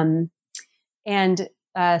 And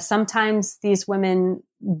sometimes these women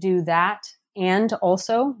do that and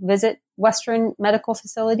also visit Western medical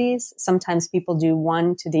facilities. Sometimes people do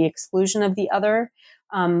one to the exclusion of the other.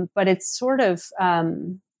 But it's sort of,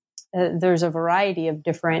 there's a variety of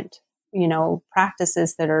different,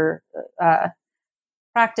 practices that are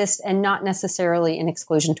practiced and not necessarily in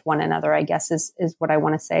exclusion to one another, I guess is what I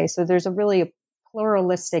want to say. So there's a really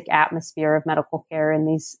pluralistic atmosphere of medical care in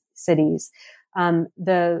these cities.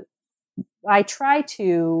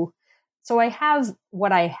 So I have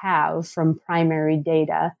what I have from primary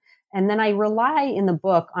data, and then I rely in the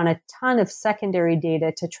book on a ton of secondary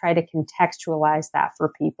data to try to contextualize that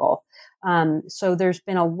for people. So there's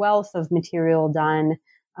been a wealth of material done,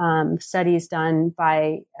 studies done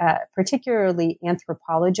by particularly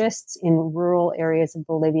anthropologists in rural areas of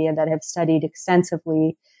Bolivia that have studied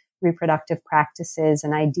extensively reproductive practices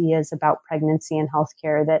and ideas about pregnancy and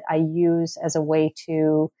healthcare that I use as a way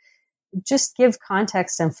to just give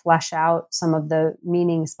context and flesh out some of the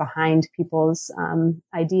meanings behind people's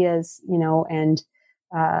ideas, and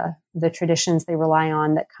the traditions they rely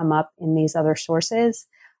on that come up in these other sources.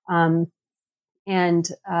 In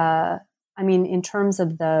terms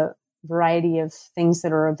of the variety of things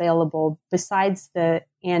that are available, besides the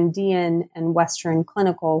Andean and Western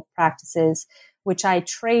clinical practices, which I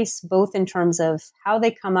trace both in terms of how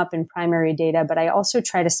they come up in primary data, but I also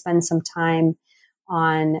try to spend some time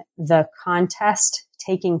on the contest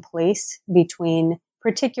taking place between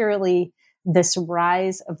particularly this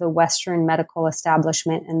rise of the Western medical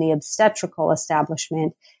establishment and the obstetrical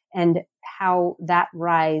establishment, and how that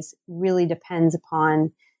rise really depends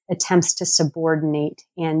upon attempts to subordinate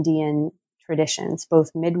Andean traditions,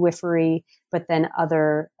 both midwifery, but then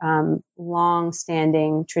other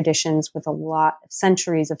long-standing traditions with a lot of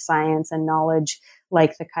centuries of science and knowledge,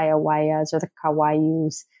 like the Kayawayas or the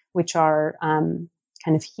Kawayus, which are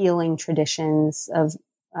kind of healing traditions of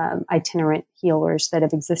itinerant healers that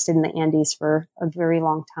have existed in the Andes for a very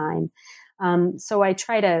long time. So I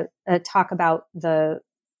try to talk about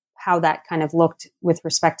how that kind of looked with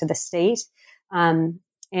respect to the state. I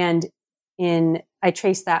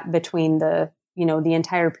trace that between the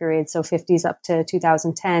entire period, so 50s up to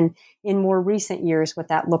 2010. In more recent years, what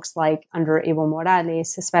that looks like under Evo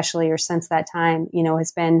Morales, especially, or since that time,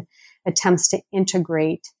 has been attempts to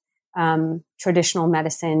integrate traditional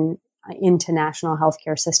medicine into national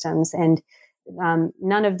healthcare systems. And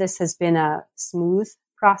none of this has been a smooth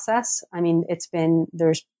process. I mean,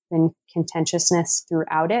 there's been contentiousness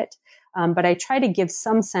throughout it. But I try to give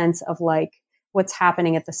some sense of what's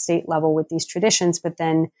happening at the state level with these traditions, but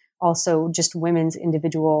then also just women's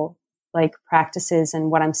individual practices and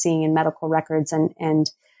what I'm seeing in medical records and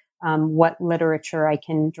what literature I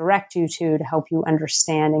can direct you to help you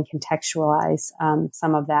understand and contextualize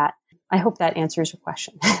some of that. I hope that answers your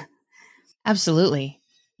question. Absolutely.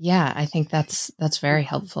 Yeah, I think that's very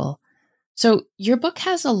helpful. So your book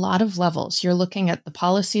has a lot of levels. You're looking at the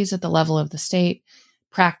policies at the level of the state,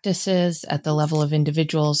 practices at the level of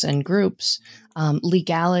individuals and groups,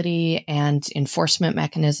 legality and enforcement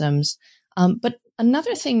mechanisms. But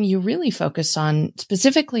another thing you really focus on,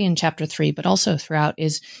 specifically in chapter 3, but also throughout,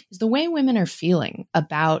 is the way women are feeling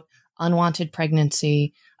about unwanted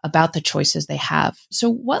pregnancy, about the choices they have. So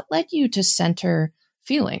what led you to center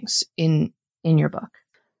feelings in your book?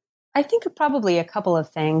 I think probably a couple of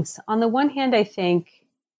things. On the one hand, I think,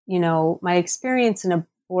 my experience in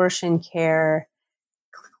abortion care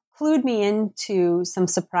clued me into some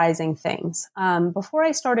surprising things. Before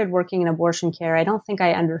I started working in abortion care, I don't think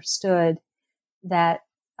I understood that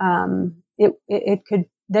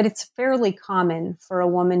it's fairly common for a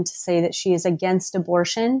woman to say that she is against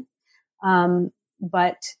abortion,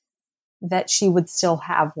 but that she would still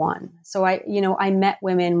have one. So I met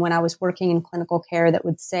women when I was working in clinical care that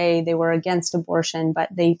would say they were against abortion, but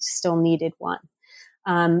they still needed one.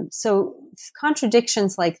 So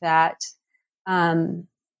contradictions like that,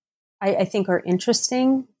 I think are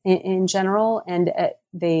interesting in general, and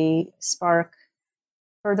they spark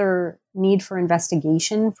further need for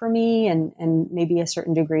investigation for me, and maybe a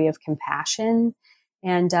certain degree of compassion.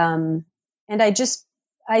 And I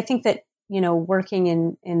think that,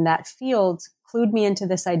 working in that field clued me into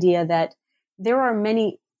this idea that there are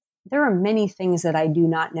many things that I do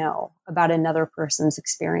not know about another person's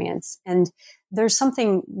experience. And there's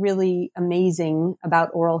something really amazing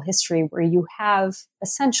about oral history where you have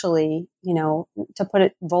essentially, to put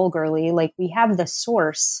it vulgarly, we have the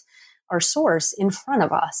source our source in front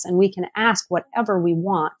of us, and we can ask whatever we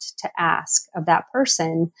want to ask of that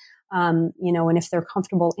person. And if they're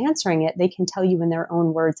comfortable answering it, they can tell you in their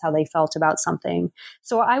own words how they felt about something.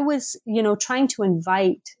 So I was, trying to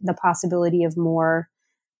invite the possibility of more,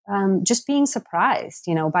 just being surprised,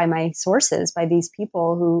 by my sources, by these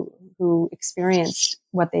people who experienced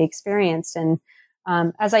what they experienced. And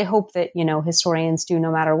as I hope that, historians do,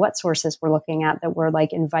 no matter what sources we're looking at, that we're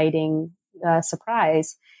like inviting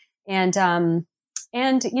surprise. And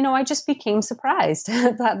I just became surprised.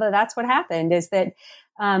 That's what happened, is that,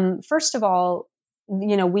 first of all,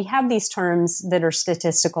 we have these terms that are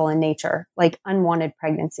statistical in nature, like unwanted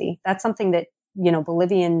pregnancy. That's something that,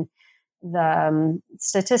 the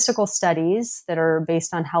statistical studies that are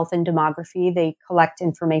based on health and demography, they collect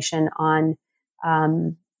information on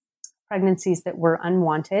pregnancies that were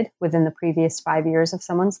unwanted within the previous 5 years of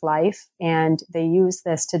someone's life. And they use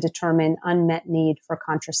this to determine unmet need for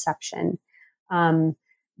contraception.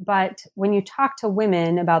 But when you talk to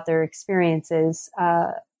women about their experiences,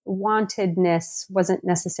 wantedness wasn't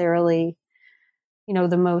necessarily,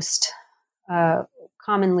 the most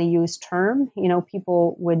commonly used term.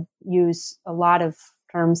 People would use a lot of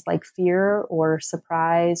terms like fear or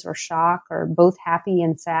surprise or shock, or both happy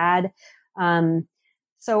and sad.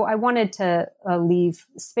 So I wanted to leave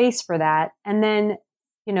space for that. And then,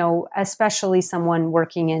 especially someone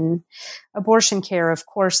working in abortion care, of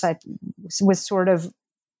course, I was sort of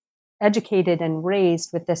educated and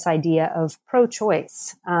raised with this idea of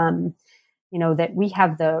pro-choice, that we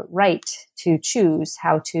have the right to choose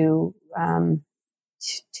how to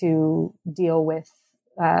deal with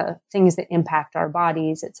things that impact our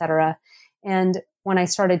bodies, et cetera. And when I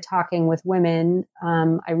started talking with women,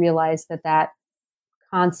 I realized that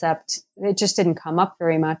concept, it just didn't come up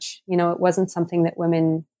very much. It wasn't something that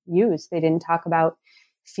women used. They didn't talk about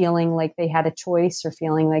feeling like they had a choice or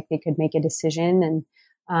feeling like they could make a decision.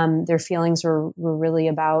 And their feelings were really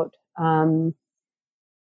about,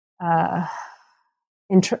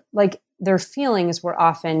 their feelings were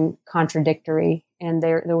often contradictory, and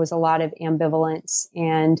there was a lot of ambivalence,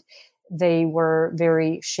 and they were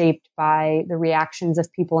very shaped by the reactions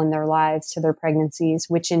of people in their lives to their pregnancies,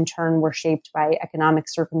 which in turn were shaped by economic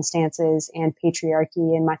circumstances and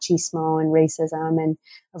patriarchy and machismo and racism and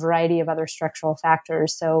a variety of other structural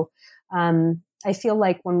factors. So I feel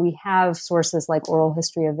like when we have sources like oral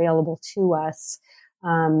history available to us,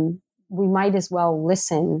 we might as well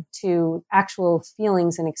listen to actual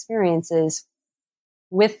feelings and experiences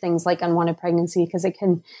with things like unwanted pregnancy, because it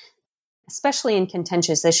can, especially in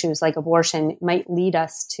contentious issues like abortion, it might lead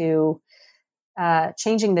us to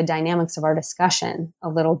changing the dynamics of our discussion a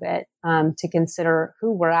little bit, to consider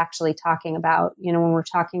who we're actually talking about. When we're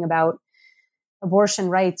talking about abortion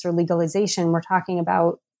rights or legalization, we're talking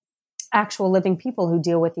about actual living people who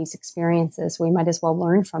deal with these experiences. We might as well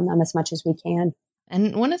learn from them as much as we can.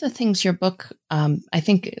 And one of the things your book, I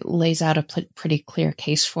think, lays out a pretty clear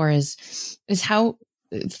case for is how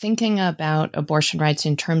thinking about abortion rights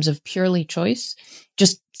in terms of purely choice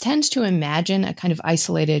just tends to imagine a kind of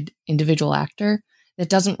isolated individual actor that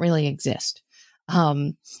doesn't really exist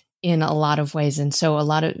in a lot of ways. And so a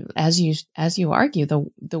lot of, as you argue,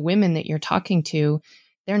 the women that you're talking to,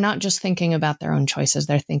 they're not just thinking about their own choices.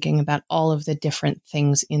 They're thinking about all of the different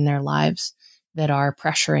things in their lives that are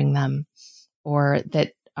pressuring them, or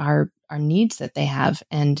that are needs that they have.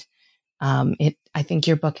 And I think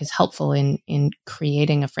your book is helpful in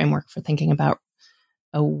creating a framework for thinking about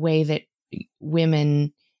a way that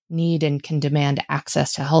women need and can demand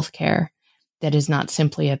access to healthcare that is not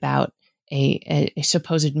simply about a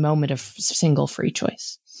supposed moment of single free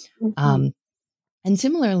choice. Mm-hmm. And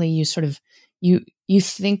similarly, you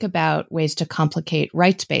think about ways to complicate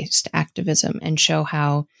rights-based activism and show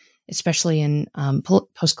how, especially in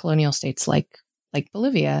post-colonial states like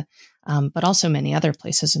Bolivia, but also many other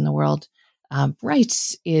places in the world,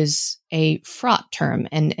 rights is a fraught term,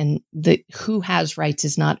 and the who has rights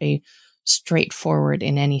is not a straightforward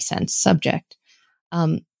in any sense subject.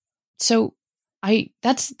 So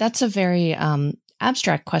that's a very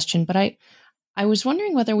abstract question, but I was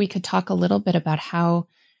wondering whether we could talk a little bit about how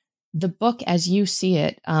the book, as you see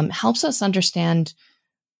it, helps us understand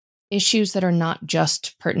issues that are not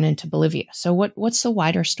just pertinent to Bolivia. So what's the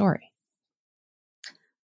wider story?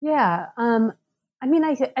 Yeah.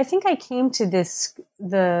 I think I came to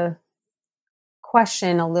the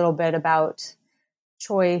question a little bit about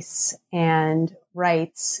choice and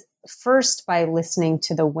rights first by listening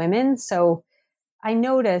to the women. So I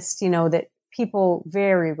noticed, that people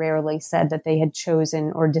very rarely said that they had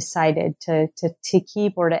chosen or decided to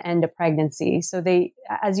keep or to end a pregnancy. So they,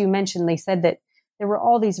 as you mentioned, they said that there were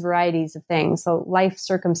all these varieties of things. So life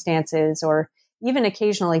circumstances, or even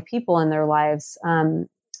occasionally people in their lives,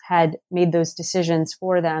 had made those decisions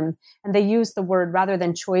for them. And they used the word, rather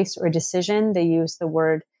than choice or decision, they used the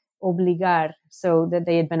word obligar, so that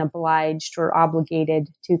they had been obliged or obligated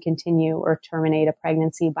to continue or terminate a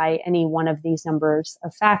pregnancy by any one of these numbers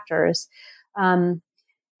of factors. And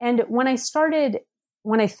when I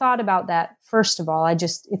thought about that, first of all,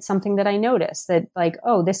 it's something that I noticed, that like,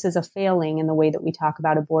 oh, this is a failing in the way that we talk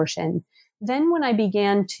about abortion. Then when I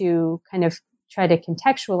began to kind of try to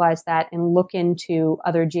contextualize that and look into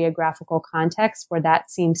other geographical contexts where that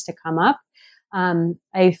seems to come up,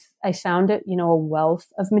 I found it, a wealth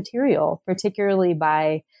of material, particularly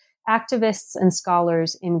by activists and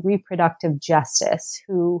scholars in reproductive justice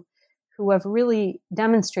who have really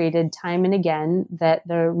demonstrated time and again that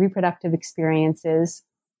the reproductive experiences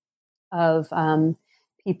of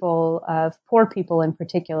poor people in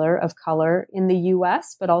particular, of color in the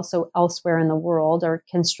US, but also elsewhere in the world, are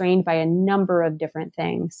constrained by a number of different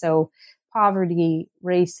things. So poverty,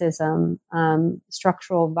 racism,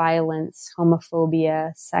 structural violence,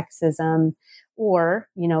 homophobia, sexism, or,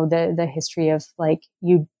 the history of like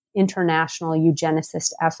international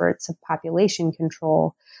eugenicist efforts of population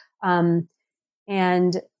control.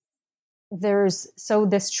 And there's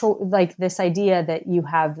this idea that you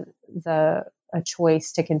have a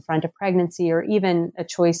choice to confront a pregnancy, or even a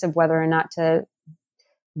choice of whether or not to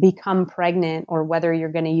become pregnant, or whether you're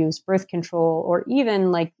going to use birth control, or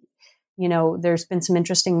even there's been some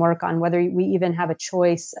interesting work on whether we even have a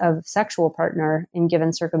choice of sexual partner in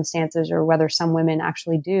given circumstances, or whether some women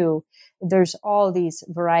actually do. There's all these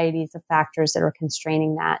varieties of factors that are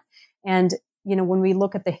constraining that. And, when we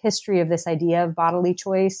look at the history of this idea of bodily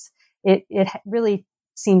choice, it really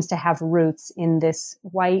seems to have roots in this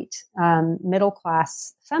white,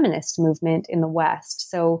 middle-class feminist movement in the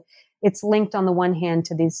West. So it's linked on the one hand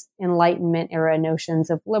to these Enlightenment era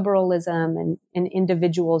notions of liberalism and an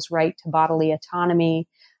individual's right to bodily autonomy.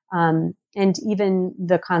 And even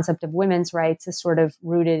the concept of women's rights is sort of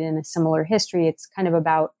rooted in a similar history. It's kind of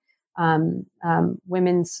about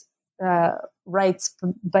women's rights,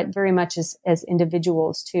 but very much as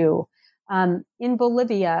individuals too. In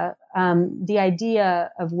Bolivia, the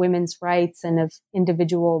idea of women's rights and of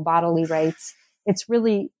individual bodily rights, it's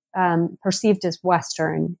really perceived as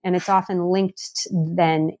Western, and it's often linked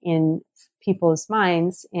then in people's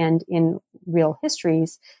minds and in real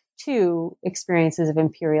histories to experiences of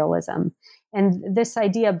imperialism. And this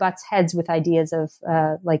idea butts heads with ideas of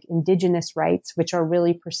like indigenous rights, which are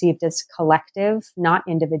really perceived as collective, not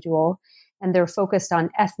individual. And they're focused on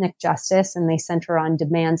ethnic justice, and they center on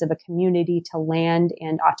demands of a community to land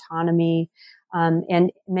and autonomy.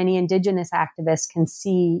 And many indigenous activists can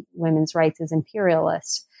see women's rights as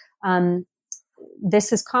imperialist.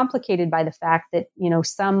 This is complicated by the fact that,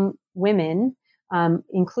 some women,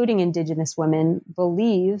 including indigenous women,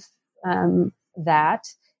 believe that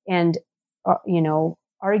and,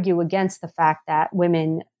 argue against the fact that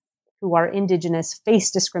women who are indigenous face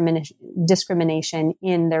discrimination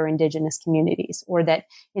in their indigenous communities, or that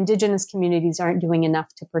indigenous communities aren't doing enough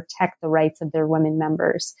to protect the rights of their women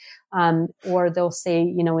members. Or they'll say,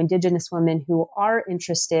 indigenous women who are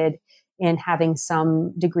interested in having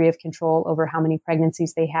some degree of control over how many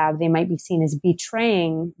pregnancies they have, they might be seen as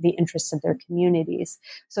betraying the interests of their communities.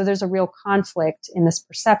 So there's a real conflict in this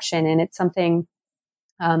perception, and it's something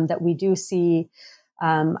that we do see.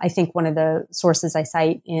 I think one of the sources I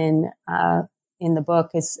cite in the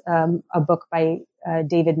book is a book by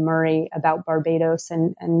David Murray about Barbados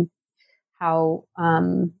and how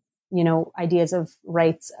ideas of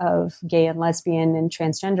rights of gay and lesbian and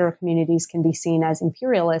transgender communities can be seen as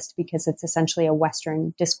imperialist because it's essentially a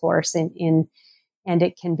Western discourse, and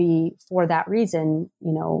it can be, for that reason,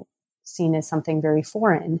 seen as something very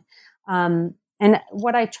foreign. And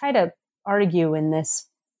what I try to argue in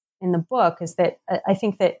the book is that I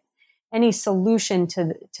think that any solution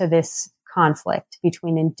to this conflict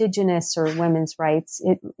between indigenous or women's rights,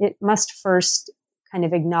 it must first kind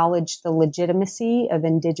of acknowledge the legitimacy of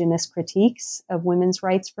indigenous critiques of women's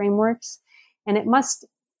rights frameworks. And it must,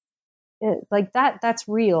 that's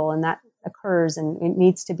real, and that occurs, and it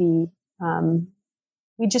needs to be,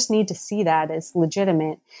 we just need to see that as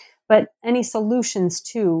legitimate. But any solutions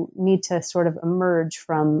too need to sort of emerge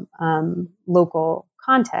from local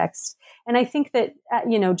context. And I think that,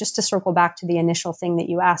 just to circle back to the initial thing that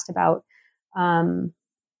you asked about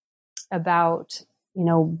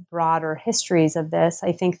broader histories of this,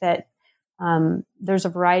 I think that there's a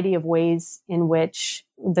variety of ways in which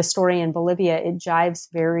the story in Bolivia, it jives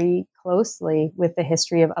very closely with the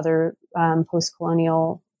history of other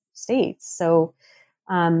post-colonial states. So,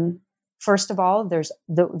 First of all,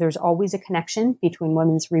 there's always a connection between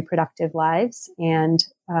women's reproductive lives and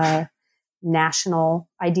national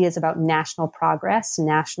ideas about national progress,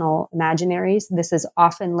 national imaginaries. This has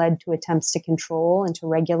often led to attempts to control and to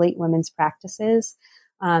regulate women's practices.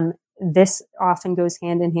 This often goes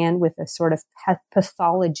hand in hand with a sort of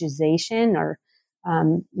pathologization or,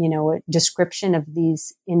 a description of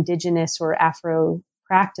these indigenous or Afro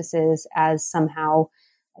practices as somehow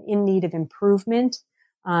in need of improvement.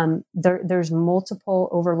 There's multiple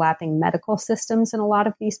overlapping medical systems in a lot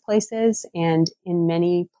of these places. And in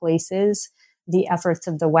many places, the efforts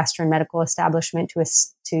of the Western medical establishment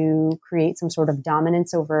to create some sort of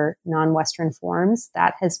dominance over non-Western forms,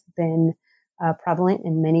 that has been prevalent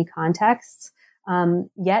in many contexts.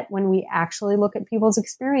 Yet when we actually look at people's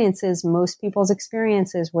experiences, most people's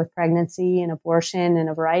experiences with pregnancy and abortion and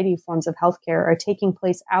a variety of forms of healthcare are taking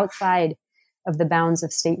place outside of the bounds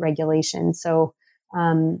of state regulation. So,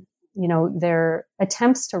 their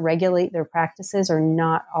attempts to regulate their practices are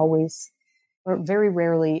not always, or very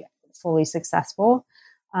rarely, fully successful.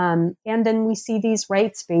 And then we see these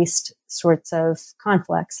rights-based sorts of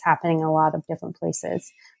conflicts happening in a lot of different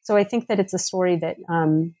places. So I think that it's a story that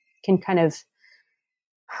can kind of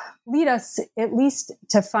lead us at least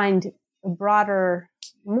to find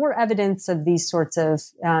more evidence of these sorts of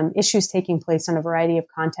issues taking place in a variety of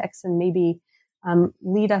contexts, and maybe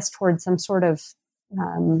lead us towards some sort of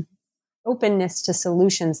openness to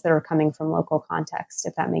solutions that are coming from local context,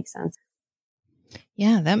 if that makes sense.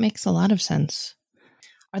 Yeah, that makes a lot of sense.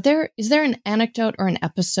 Is there an anecdote or an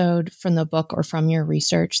episode from the book or from your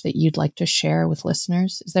research that you'd like to share with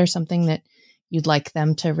listeners? Is there something that you'd like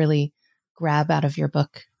them to really grab out of your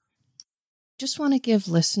book? Just want to give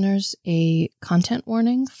listeners a content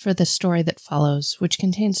warning for the story that follows, which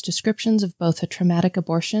contains descriptions of both a traumatic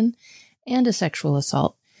abortion and a sexual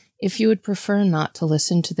assault. If you would prefer not to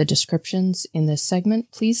listen to the descriptions in this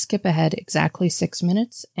segment, please skip ahead exactly 6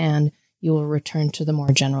 minutes and you will return to the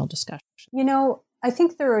more general discussion. I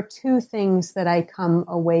think there are two things that I come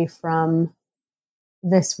away from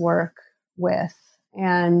this work with,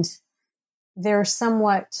 and they're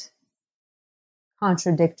somewhat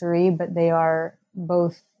contradictory, but they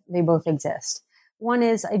both exist. One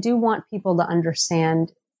is I do want people to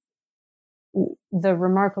understand the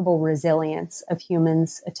remarkable resilience of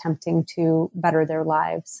humans attempting to better their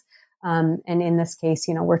lives. And in this case,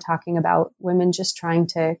 we're talking about women just trying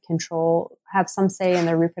to have some say in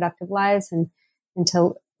their reproductive lives and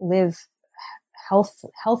to live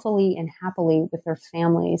healthily and happily with their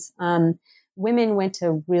families. Women went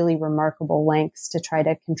to really remarkable lengths to try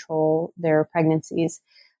to control their pregnancies.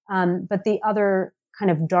 But the other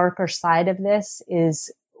kind of darker side of this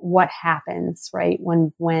is what happens, right?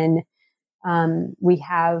 When we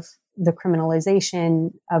have the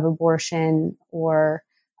criminalization of abortion or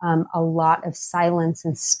a lot of silence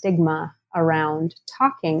and stigma around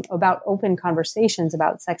talking about open conversations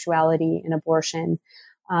about sexuality and abortion.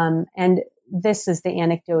 And this is the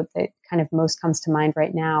anecdote that kind of most comes to mind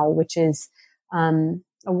right now, which is a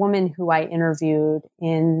woman who I interviewed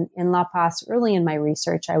in La Paz early in my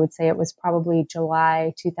research. I would say it was probably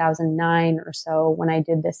July 2009 or so when I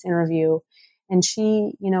did this interview. And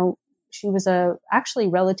she was actually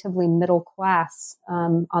relatively middle class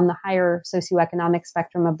on the higher socioeconomic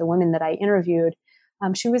spectrum of the women that I interviewed.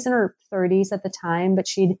 She was in her 30s at the time, but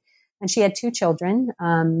she had two children.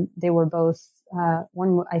 They were both,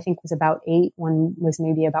 one I think was about 8, one was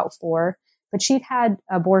maybe about 4, but she'd had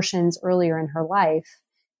abortions earlier in her life.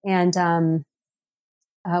 And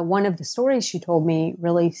one of the stories she told me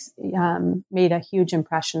really made a huge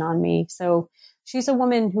impression on me. So she's a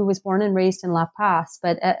woman who was born and raised in La Paz,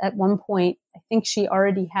 but at one point, I think she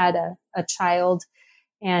already had a child.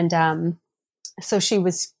 And so she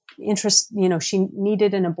was interested, she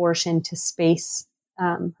needed an abortion to space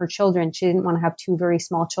her children. She didn't want to have 2 very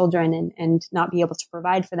small children and not be able to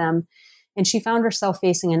provide for them. And she found herself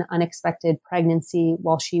facing an unexpected pregnancy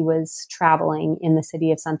while she was traveling in the city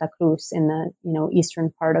of Santa Cruz in the,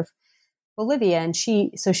 eastern part of Bolivia. And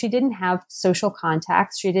so she didn't have social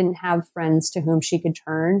contacts. She didn't have friends to whom she could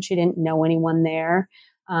turn. She didn't know anyone there.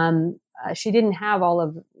 She didn't have all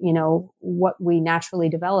of, what we naturally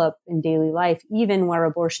develop in daily life, even where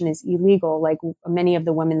abortion is illegal. Like many of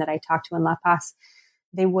the women that I talked to in La Paz,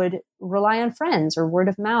 they would rely on friends or word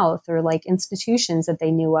of mouth or like institutions that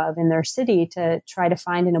they knew of in their city to try to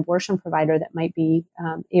find an abortion provider that might be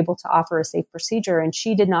able to offer a safe procedure. And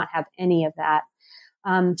she did not have any of that.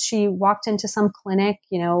 She walked into some clinic,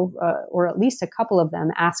 or at least a couple of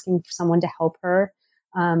them, asking for someone to help her.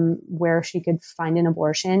 where she could find an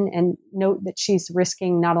abortion. And note that she's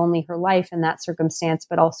risking not only her life in that circumstance,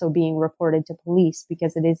 but also being reported to police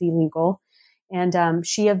because it is illegal. And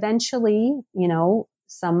she eventually,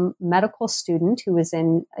 some medical student who was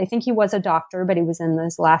I think he was a doctor, but he was in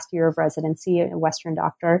his last year of residency, a Western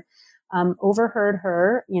doctor, overheard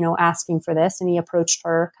her, asking for this. And he approached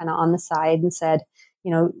her kind of on the side and said,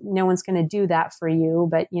 no one's going to do that for you,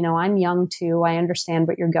 but, I'm young too. I understand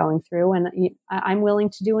what you're going through and I'm willing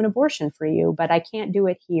to do an abortion for you, but I can't do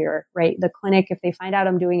it here, right? The clinic, if they find out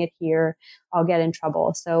I'm doing it here, I'll get in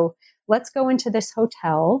trouble. So let's go into this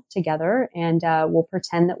hotel together and we'll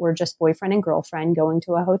pretend that we're just boyfriend and girlfriend going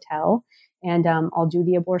to a hotel and I'll do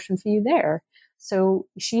the abortion for you there. So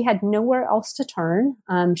she had nowhere else to turn.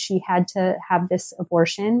 She had to have this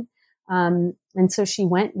abortion. And so she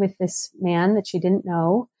went with this man that she didn't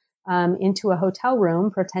know into a hotel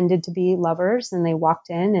room, pretended to be lovers, and they walked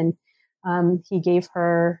in and he gave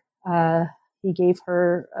her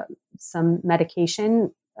some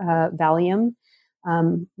medication, Valium,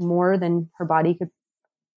 more than her body could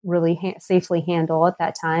really safely handle at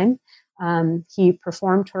that time. He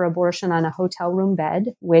performed her abortion on a hotel room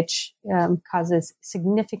bed, which causes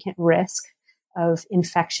significant risk of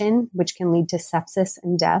infection, which can lead to sepsis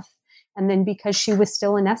and death. And then because she was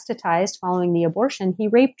still anesthetized following the abortion, he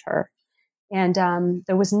raped her. And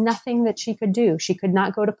there was nothing that she could do. She could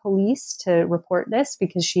not go to police to report this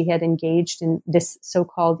because she had engaged in this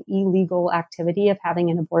so-called illegal activity of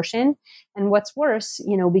having an abortion. And what's worse,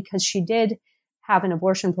 because she did have an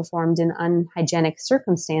abortion performed in unhygienic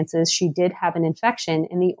circumstances, she did have an infection.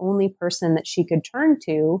 And the only person that she could turn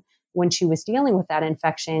to when she was dealing with that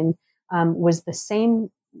infection was the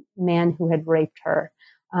same man who had raped her.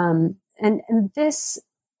 And this,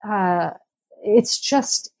 it's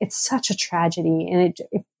such a tragedy and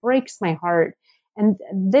it breaks my heart. And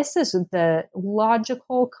this is the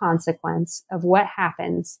logical consequence of what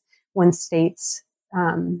happens when states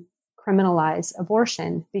criminalize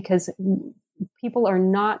abortion, because people are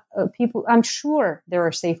not I'm sure there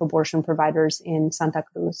are safe abortion providers in Santa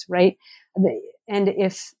Cruz, right? And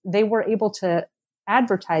if they were able to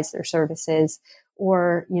advertise their services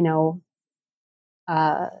or,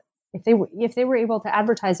 if they were able to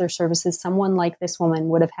advertise their services, someone like this woman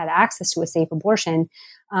would have had access to a safe abortion.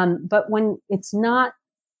 But when it's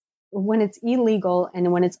illegal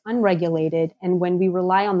and when it's unregulated and when we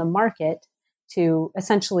rely on the market to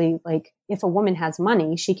essentially, like, if a woman has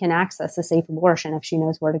money, she can access a safe abortion if she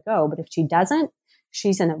knows where to go. But if she doesn't,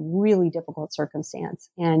 she's in a really difficult circumstance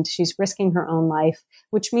and she's risking her own life,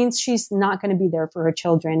 which means she's not going to be there for her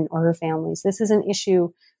children or her families. This is an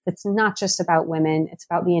issue that's not just about women. It's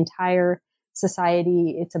about the entire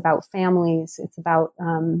society. It's about families. It's about,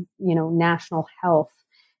 national health.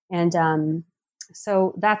 And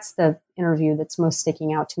so that's the interview that's most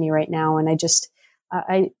sticking out to me right now. And I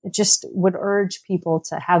just would urge people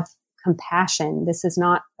to have compassion. This is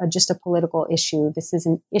not just a political issue. This is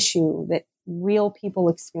an issue that real people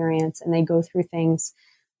experience, and they go through things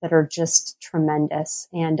that are just tremendous.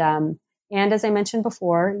 And as I mentioned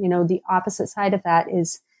before, the opposite side of that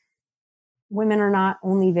is women are not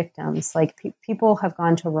only victims. Like people have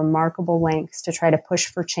gone to remarkable lengths to try to push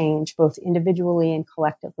for change, both individually and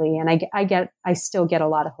collectively. And I still get a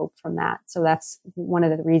lot of hope from that. So that's one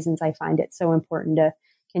of the reasons I find it so important to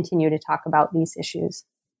continue to talk about these issues.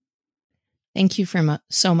 Thank you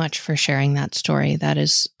so much for sharing that story. That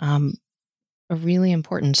is a really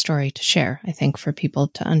important story to share, I think, for people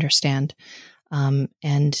to understand and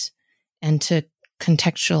to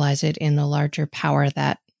contextualize it in the larger power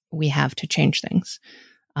that we have to change things.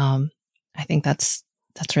 I think that's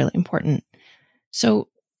really important. So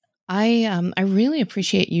I really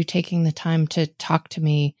appreciate you taking the time to talk to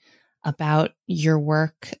me about your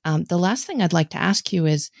work. The last thing I'd like to ask you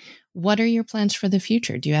is, what are your plans for the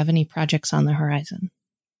future? Do you have any projects on the horizon?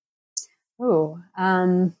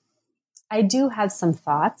 I do have some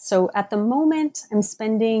thoughts. So at the moment, I'm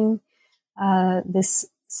spending this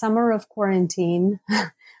summer of quarantine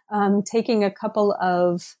taking a couple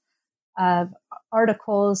of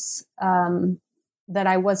articles that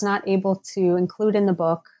I was not able to include in the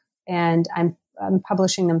book, and I'm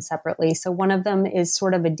publishing them separately. So one of them is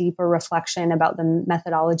sort of a deeper reflection about the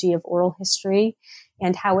methodology of oral history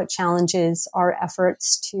and how it challenges our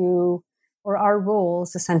efforts to, or our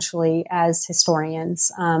roles essentially as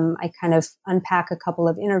historians. I kind of unpack a couple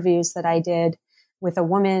of interviews that I did with a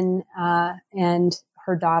woman and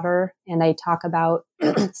her daughter, and I talk about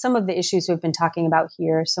some of the issues we've been talking about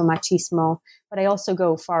here, so machismo, but I also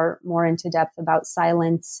go far more into depth about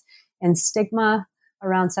silence and stigma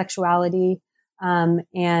around sexuality.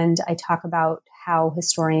 And I talk about how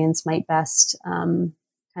historians might best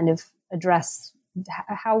kind of address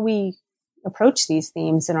how we approach these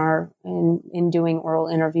themes in doing oral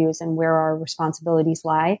interviews and where our responsibilities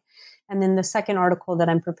lie. And then the second article that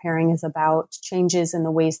I'm preparing is about changes in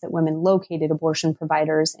the ways that women located abortion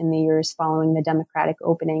providers in the years following the Democratic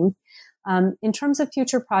opening. In terms of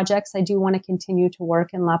future projects, I do want to continue to work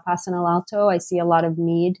in La Paz and El Alto. I see a lot of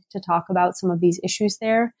need to talk about some of these issues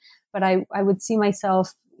there, but I would see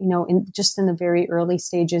myself, in the very early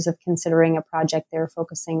stages of considering a project there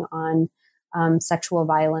focusing on sexual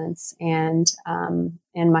violence and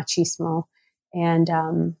machismo, and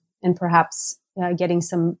perhaps getting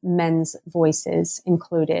some men's voices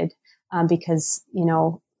included, because,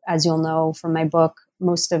 as you'll know from my book,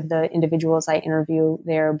 most of the individuals I interview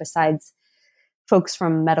there, besides folks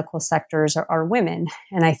from medical sectors, are women.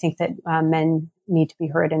 And I think that men need to be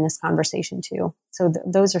heard in this conversation too. So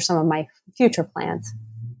those are some of my future plans.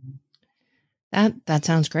 That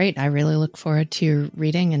sounds great. I really look forward to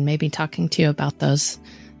reading and maybe talking to you about those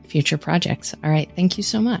future projects. All right. Thank you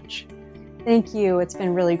so much. Thank you. It's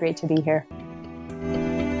been really great to be here.